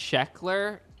Ryan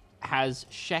Sheckler has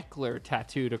Sheckler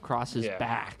tattooed across his Yeah.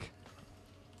 back.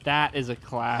 That is a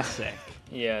classic.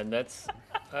 Yeah, and that's.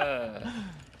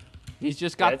 He's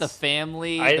just got the That's-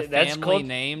 family that's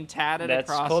name tatted That's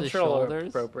across his cultural shoulders.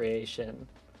 appropriation.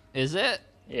 Is it?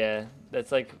 Yeah,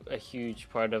 that's like a huge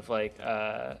part of like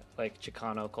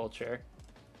Chicano culture.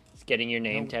 It's getting your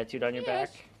name tattooed on your back.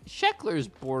 Scheckler's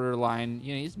borderline.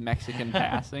 You know, he's Mexican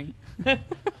passing. Yeah,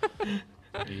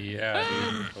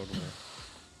 dude, totally.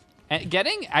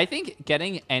 And I think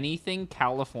getting anything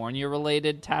California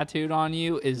related tattooed on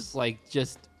you is like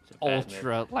just bad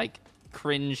ultra like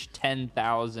cringe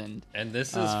 10,000. And this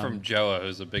is from Joa,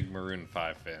 who's a big Maroon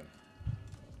 5 fan.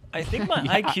 I think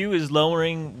my IQ is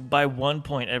lowering by 1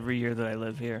 point every year that I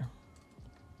live here.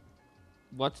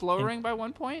 What's lowering by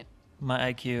 1 point?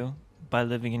 My IQ by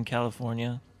living in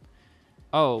California.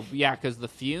 Oh yeah, because the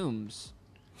fumes,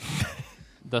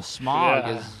 the smog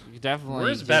Yeah. is definitely.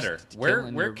 Where's just better? Where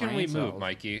killing your can we brain move, cells.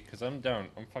 Mikey? Because I'm down.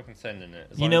 I'm fucking sending it.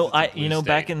 As You long as know, it's a blue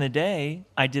back state. in the day,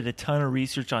 I did a ton of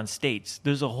research on states.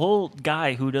 There's a whole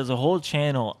guy who does a whole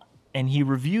channel, and he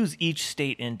reviews each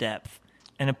state in depth.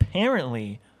 And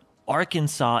apparently,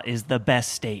 Arkansas is the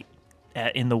best state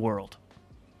in the world.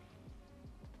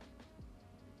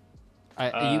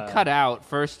 You cut out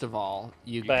first of all.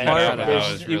 You But- cut That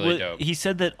out. was really dope. He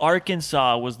said that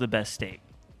Arkansas was the best state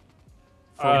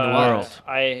in the Uh, world.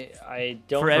 I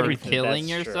don't For think everything. that Killing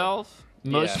that's true. yourself.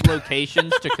 Most Yeah.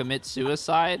 locations to commit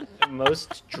suicide.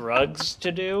 Most drugs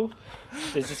to do.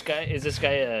 Is this guy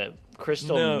a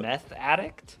crystal No. meth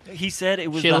addict? He said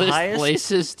it was the Chillest highest.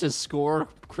 places to score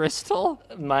crystal.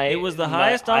 It was the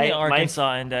highest on the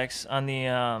Arkansas index on the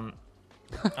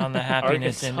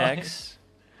happiness Arkansas index.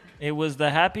 It was the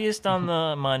happiest on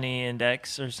the money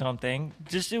index or something.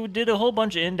 Just it did a whole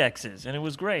bunch of indexes and it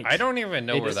was great. I don't even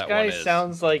know where This that guy one is.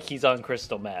 sounds like he's on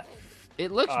crystal meth.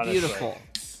 It looks Honestly. beautiful.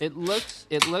 It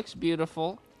looks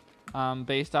beautiful,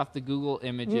 based off the Google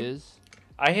images.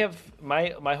 I have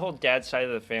my whole dad's side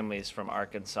of the family is from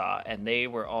Arkansas, and they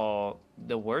were all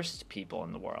the worst people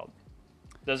in the world.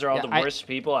 Those are all Yeah, the I- worst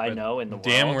people I know in the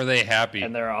Damn, world. were they happy?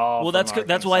 And they're all Well, from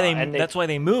that's why Arkansas. And that's why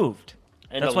they moved.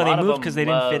 and That's a why they lot of moved them because they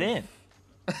didn't fit love in.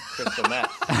 crystal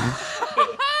meth.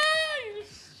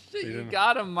 Shit, you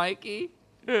got him, Mikey.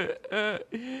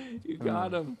 You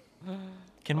got him.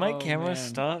 Can my Oh, camera man.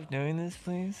 stop doing this,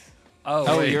 please?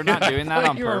 Oh, wait. you're not doing that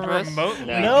on You were purpose? remotely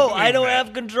No, doing I don't that.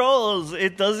 have controls.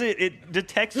 It doesn't. It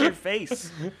detects your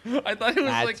face. I thought it was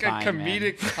That's like fine, a man.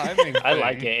 comedic timing. I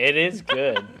like it. It is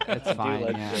good. It's I do fine.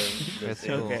 like Yeah, the- it's the-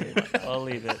 cool. Okay, I'll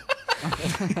leave it.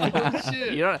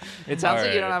 Shit. You don't. It sounds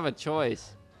like you don't Alright. have a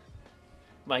choice.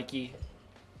 Mikey,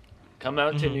 come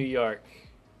out Mm-hmm. to New York.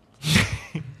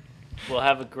 We'll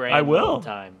have a great I will. old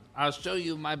time. I'll show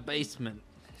you my basement.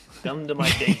 Come to my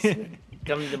basement.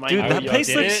 Come to my Dude, New that York place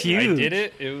did looks it. huge. I did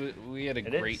it. We had a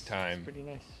It great is. time. It's pretty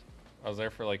nice. I was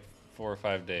there for like 4 or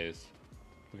 5 days.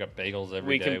 We got bagels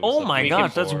every We day. can- We Oh slept my on the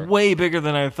gosh, that's floor. way bigger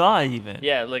than I thought. Even.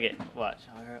 Yeah, look at watch.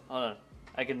 Hold on.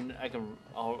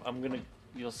 I'm gonna.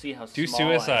 You'll see how Do small I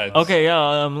am. suicides. Okay, yeah,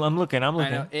 I'm looking. I'm I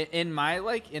looking. know. In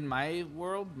my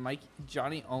world,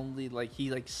 Johnny only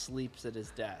he sleeps at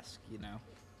his desk. You know.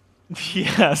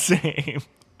 Yeah, same.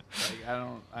 Like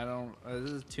I don't. This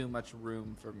is too much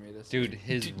room for me to. Dude,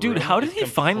 his Dude, room how did is he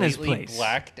find this completely place?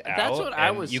 Blacked out. That's what I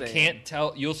and was You saying. can't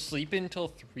tell. You'll sleep until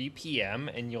 3 p.m.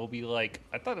 and you'll be like,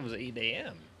 I thought it was 8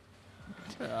 a.m.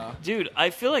 Dude, I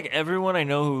feel like everyone I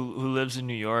know who lives in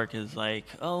New York is like,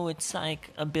 oh, it's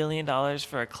like $1 billion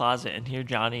for a closet, and here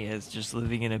Johnny is just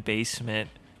living in a basement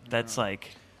that's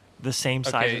like the same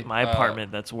size Okay, as my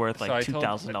apartment that's worth so like I told-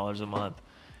 $2,000 a month.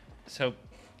 So,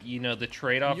 the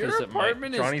trade-off Your is that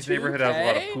apartment is Johnny's neighborhood has a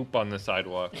lot of 2K? poop on the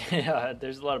sidewalk. Yeah,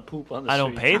 there's a lot of poop on the I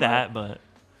don't street. pay that, but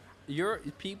Your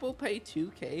people pay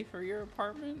 $2K for your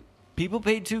apartment. people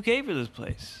paid $2K for this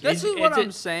place. This is what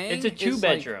I'm saying. It's a is,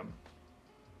 like, 2-bedroom.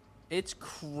 It's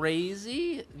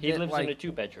crazy. He that, lives like, in a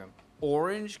 2-bedroom.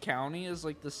 Orange County is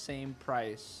like the same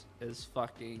price as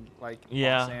fucking like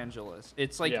Yeah. Los Angeles.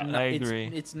 It's like Yeah. I agree.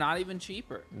 It's not even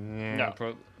cheaper. No.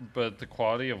 But the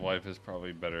quality of life is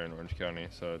probably better in Orange County,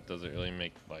 so it doesn't really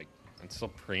make it's still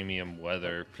premium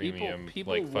weather, premium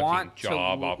People like fucking want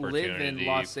job to opportunity. live in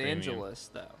Los premium- Angeles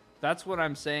though. That's what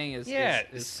I'm saying is Yeah,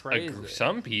 is it's crazy.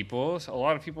 some people. A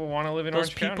lot of people want to live in Those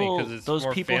Orange County people- because it's those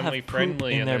more people have family poop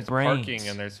friendly in and their there's parking brains.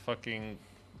 and there's fucking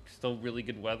still really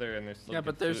good weather and there's still Yeah, good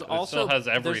but there's food. also it still has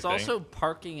everything. there's also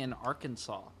parking in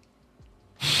Arkansas.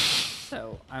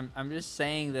 So I'm just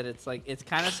saying that it's like it's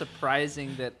kind of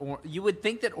surprising that you would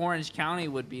think that Orange County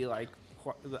would be like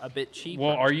a bit cheaper.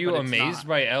 Well, are you but it's amazed not.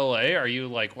 by LA? Are you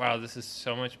like, wow, this is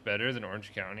so much better than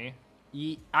Orange County? I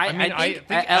mean, I think,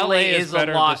 think LA LA is is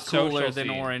better a lot the social cooler than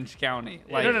scene. Orange County.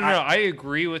 Like, no, I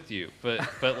agree with you, but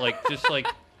like just like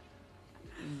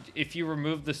if you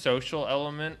remove the social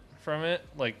element from it,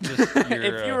 like just your,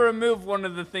 if you remove one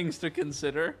of the things to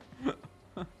consider,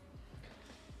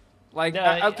 Like,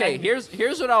 No, okay, I-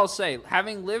 here's what I'll say.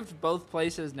 Having lived both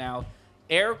places now,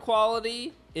 air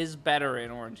quality is better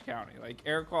in Orange County. Like,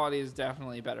 air quality is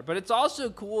definitely better. But it's also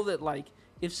cool that, like,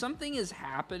 if something is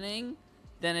happening,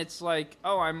 then it's like,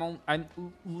 oh, I'm a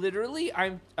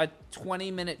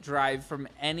 20-minute drive from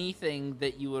anything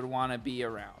that you would want to be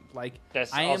around. Like,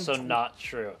 That's I am also not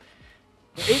true.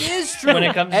 It is true. When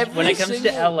it comes Every to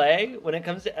single-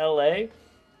 LA,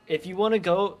 if you want to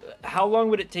go, how long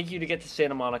would it take you to get to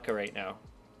Santa Monica right now,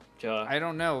 Joe? I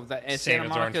don't know. That Same Santa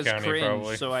as Orange Monica's County, cringe,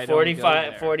 probably. so I don't go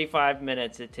there. 45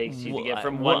 minutes it takes you to get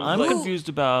from what one I'm place. confused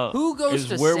about Who goes is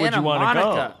to where Santa would you want to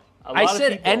Monica? go? A I lot of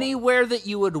said people. anywhere that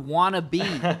you would want to be.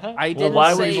 I Well, didn't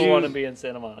why say would you want to be in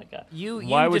Santa Monica?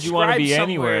 Why would you wanna described be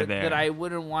anywhere somewhere there? that I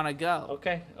wouldn't want to go?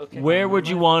 Okay. Where would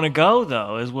you want to go,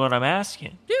 though, is what I'm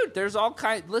asking. Dude, there's all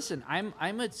kind. Listen, I'm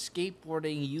a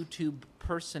skateboarding YouTube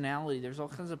personality. There's all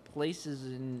kinds of places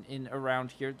in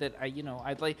around here that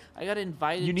I'd like. I got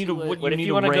invited. You need to a- what, What if need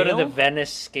you a want to go to the rail?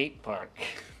 Venice skate park?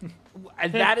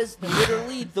 That is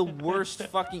literally the worst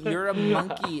fucking. You're a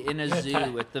monkey in a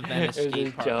zoo at the Venice It was skate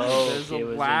a park. joke. There's the It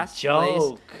was a last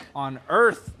joke. place on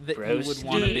earth that you would Broski.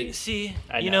 want to be. Dude, see,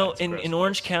 I you know, know, it's in gross.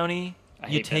 Orange County, I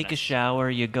you hate take a Venice. shower,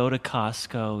 you go to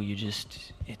Costco,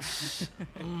 it's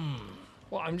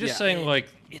Well, I'm just Yeah. saying, like,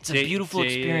 It's a beautiful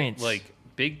experience. Like,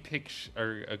 big picture,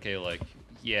 or okay, like,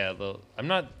 yeah, I'm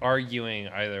not arguing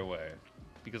either way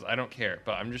because I don't care.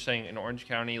 But I'm just saying, in Orange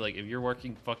County, like, if you're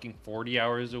working fucking 40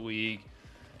 hours a week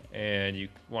and you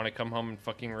want to come home and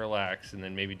fucking relax and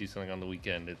then maybe do something on the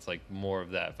weekend, it's like more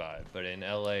of that vibe. But in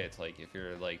LA, it's like if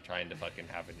you're like trying to fucking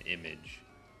have an image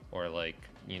or like,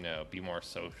 be more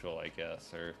social, I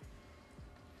guess, or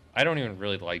I don't even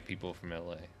really like people from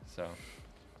LA, so.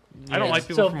 I don't like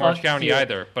people So from Orange fuck County you.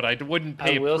 either, but I wouldn't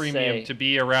pay I a will premium say- to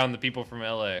be around the people from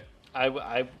LA.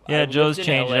 I yeah. Joe's lived in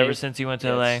changed LA. ever since he went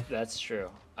to LA. That's true.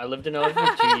 I lived in LA for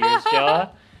 2 years, Joe,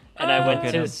 and I went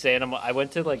Look at to him. I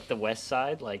went to like the West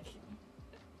Side like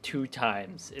 2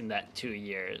 times in that 2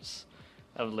 years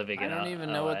of living I in don't LA.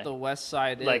 even know what the West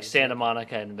Side is. like Santa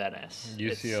Monica and Venice.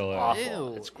 UCLA. It's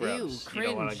awful. Ew, It's gross. Ew, You cringe,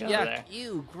 don't want to go yuck, there.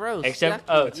 ew, gross. Except-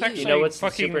 yucky, oh, It's ew. actually You know what's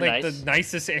fucking super like nice? the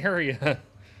nicest area.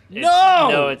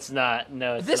 No! it's not.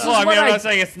 No, it's This not. is Well, I mean, what I'm I- not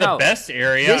saying it's the no. best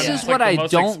area. This It's is like what the I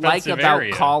most don't like expensive about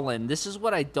area. Colin. This is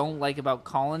what I don't like about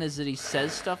Colin is that he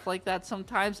says stuff like that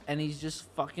sometimes, and he's just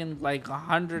fucking like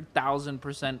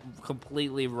 100,000%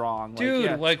 completely wrong. Dude,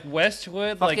 yeah, like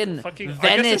Westwood, fucking like fucking I guess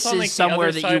Venice it's on, like, is the somewhere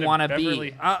other that side you of want to be.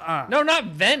 Beverly. Uh-uh. No, not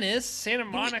Venice, Santa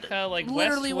Monica, like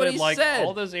Literally what Westwood, he like said.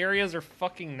 all those areas are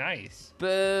fucking nice.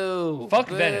 Boo. Fuck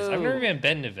boo. Venice. I've never even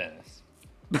been to Venice.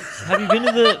 Have you been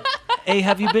to the? Hey,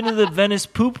 have you been to the Venice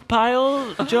poop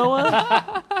pile,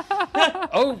 Joa?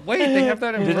 Oh wait, they have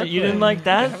that in Brooklyn. You didn't like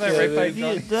that? They have that right by Yeah,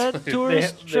 Johnny's. that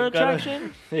tourist they've got a-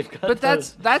 attraction? They've got But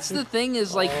those- that's the thing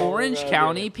is like Oh, Orange right.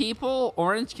 County people,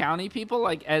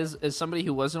 like as somebody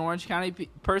who was an Orange County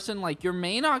person, like your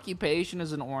main occupation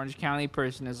as an Orange County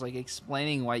person is like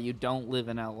explaining why you don't live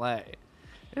in LA.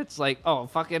 It's like, oh,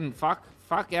 fuck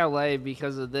LA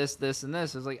because of this, and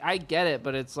this. It's like I get it,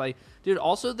 but it's like, dude,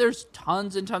 also there's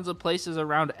tons and tons of places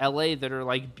around LA that are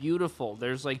like beautiful.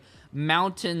 There's like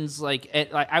mountains like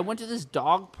I went to this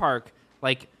dog park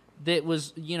like that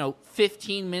was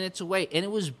 15 minutes away and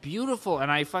it was beautiful, and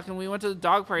we went to the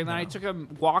dog park and then I took a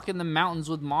walk in the mountains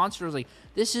with monsters. Like,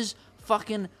 this is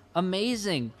fucking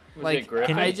amazing. Was like it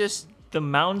Griffith? I just The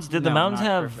mountains? Did the No, mountains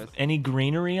not have Griffith. any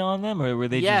greenery on them, or were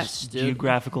they Yes, just dude.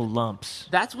 geographical lumps?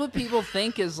 that's what people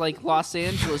think is like Los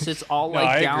Angeles. It's all No, like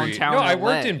I agree. downtown No, I LA.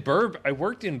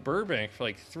 worked in Burbank for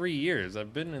like 3 years.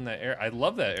 I've been in that area. I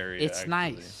love that area. It's actually.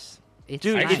 nice. It's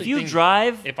Dude, I nice. if actually you think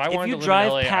drive, If I if wanted you to live drive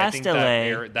in LA, I past think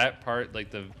LA, that part, like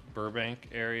the Burbank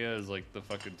area, is like the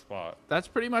fucking spot. That's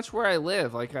pretty much where I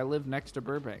live. Like, I live next to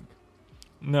Burbank.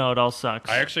 no, it all sucks.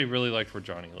 I actually really liked where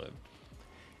Johnny lived.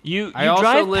 You I also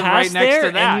drive live past right next there to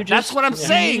and that. you That's just, what I'm you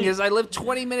saying need- is I live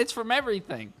 20 minutes from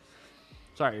everything.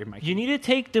 Sorry, Mike. You need to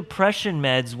take depression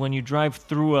meds when you drive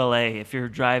through LA if you're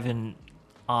driving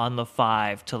on the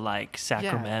 5 to like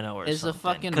Sacramento or As something. a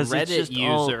fucking 'Cause it's Reddit just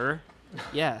all- user,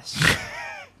 yes.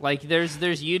 Like, there's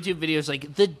YouTube videos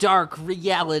like the dark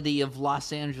reality of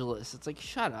Los Angeles. It's like,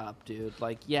 shut up, dude.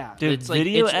 Like, yeah, Dude, it's like,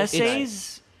 video it's-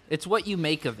 essays? It's what you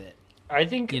make of it. I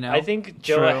think You know? I think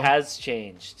Joa True. has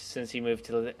changed since he moved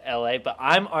to LA, but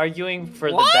I'm arguing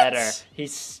for What? the better. He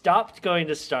stopped going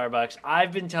to Starbucks.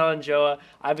 I've been telling Joa,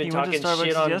 I've been He went to talking Starbucks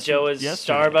shit on Joa's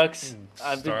yesterday. Starbucks.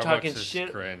 I've been Starbucks talking is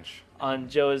shit cringe. on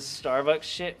Joe's Starbucks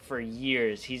shit for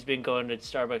years. He's been going to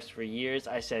Starbucks for years.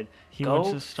 I said, He go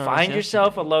went to Starbucks find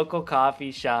yourself a local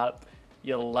coffee shop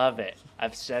You'll love it.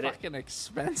 I've said it. Fucking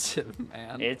expensive,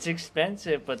 man. It's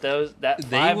expensive, but that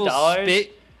They will $5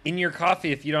 spit in your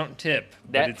coffee if you don't tip.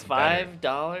 But that it's better.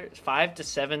 $5 to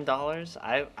 $7.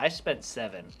 I spent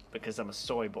 $7 because I'm a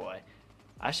soy boy.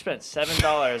 I spent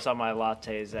 $7 on my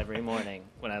lattes every morning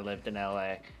when I lived in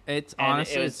LA. It's And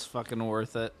honestly, it was- it's fucking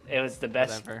worth it. It was the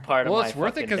best Whatever. part of Well, my it's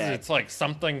worth it fucking because day. it's like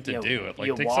something to You- do. It like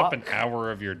you takes up an walk. hour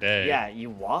of your day. Yeah,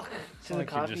 you walk to the like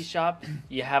you coffee just- shop.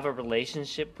 You have a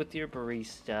relationship with your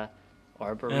barista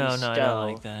or No, barista. no, I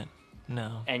don't like that.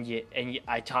 No. And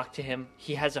I talked to him.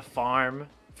 He has a farm.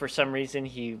 For some reason,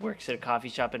 he works at a coffee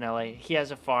shop in LA. He has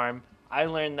a farm. I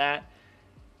learned that.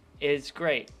 It's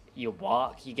great. You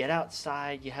walk, you get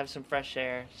outside, you have some fresh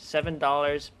air.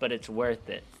 $7, but it's worth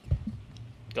it.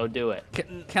 Go do it.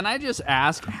 Can I just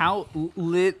ask how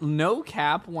lit? No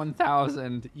cap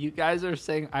 1000. You guys are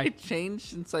saying I changed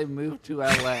since I moved to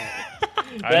LA.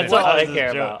 That's didn't- all I was a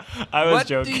care joke. about. I was What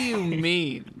joking. do you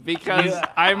mean? Because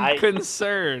I'm I-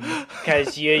 concerned.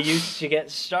 Because you used to get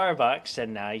Starbucks,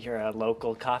 and now you're a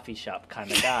local coffee shop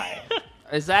kind of guy.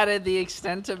 Is that at the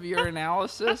extent of your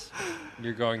analysis?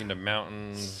 You're going into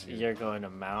mountains. You're going to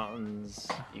mountains.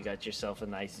 You got yourself a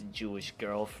nice Jewish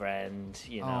girlfriend.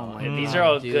 You Oh know, my and these God, are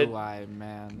all do good. I,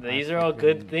 man. These I are all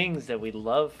good fucking- things that we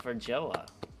love for Joa.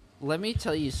 Let me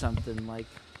tell you something. Like,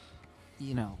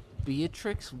 you know,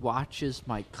 Beatrix watches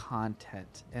my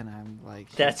content, and I'm like,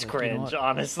 she's That's like, you know cringe. what?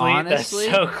 Honestly, Honestly,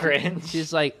 that's so cringe.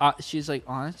 She's like,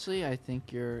 honestly, I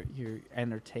think you're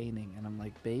entertaining, and I'm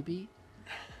like, baby.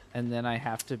 And then I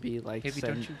have to be like, Baby,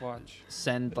 don't you watch?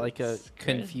 send like a It's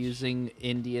cringe. confusing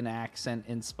Indian accent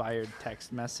inspired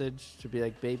text message to be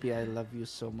like, baby, I love you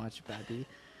so much, baby.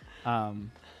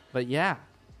 But yeah,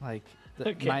 like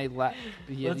Okay.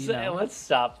 Let's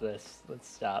stop this. Let's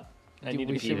stop. I Do need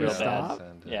we- to pee should we real stop?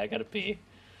 bad. Yeah, I gotta pee.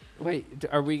 Wait,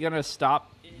 are we gonna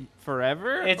stop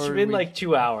forever? It's or been we, like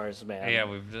 2 hours, man. Yeah,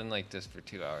 we've done like this for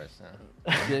 2 hours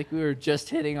now. I feel like we were just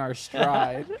hitting our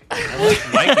stride.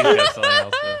 Unless Mikey's got something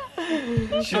else.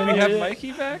 Though. Should we have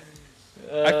Mikey back?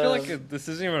 I feel like this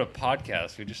isn't even a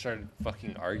podcast. We just started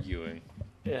fucking arguing.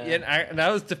 Yeah. Yeah, and I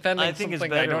was defending I think it's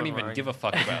something I better don't when we're even give a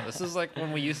fuck about. This is like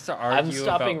when we used to I'm argue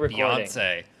stopping about recording.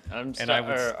 Beyonce. And I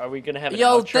was- are we gonna have an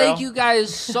Yo, outro? thank you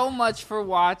guys so much for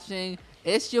watching.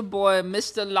 It's your boy,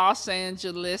 Mr. Los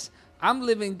Angeles. I'm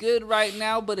living good right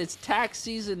now, but it's tax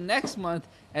season next month,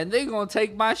 and they're gonna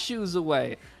take my shoes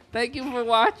away. Thank you for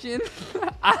watching.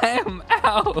 I am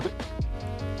out.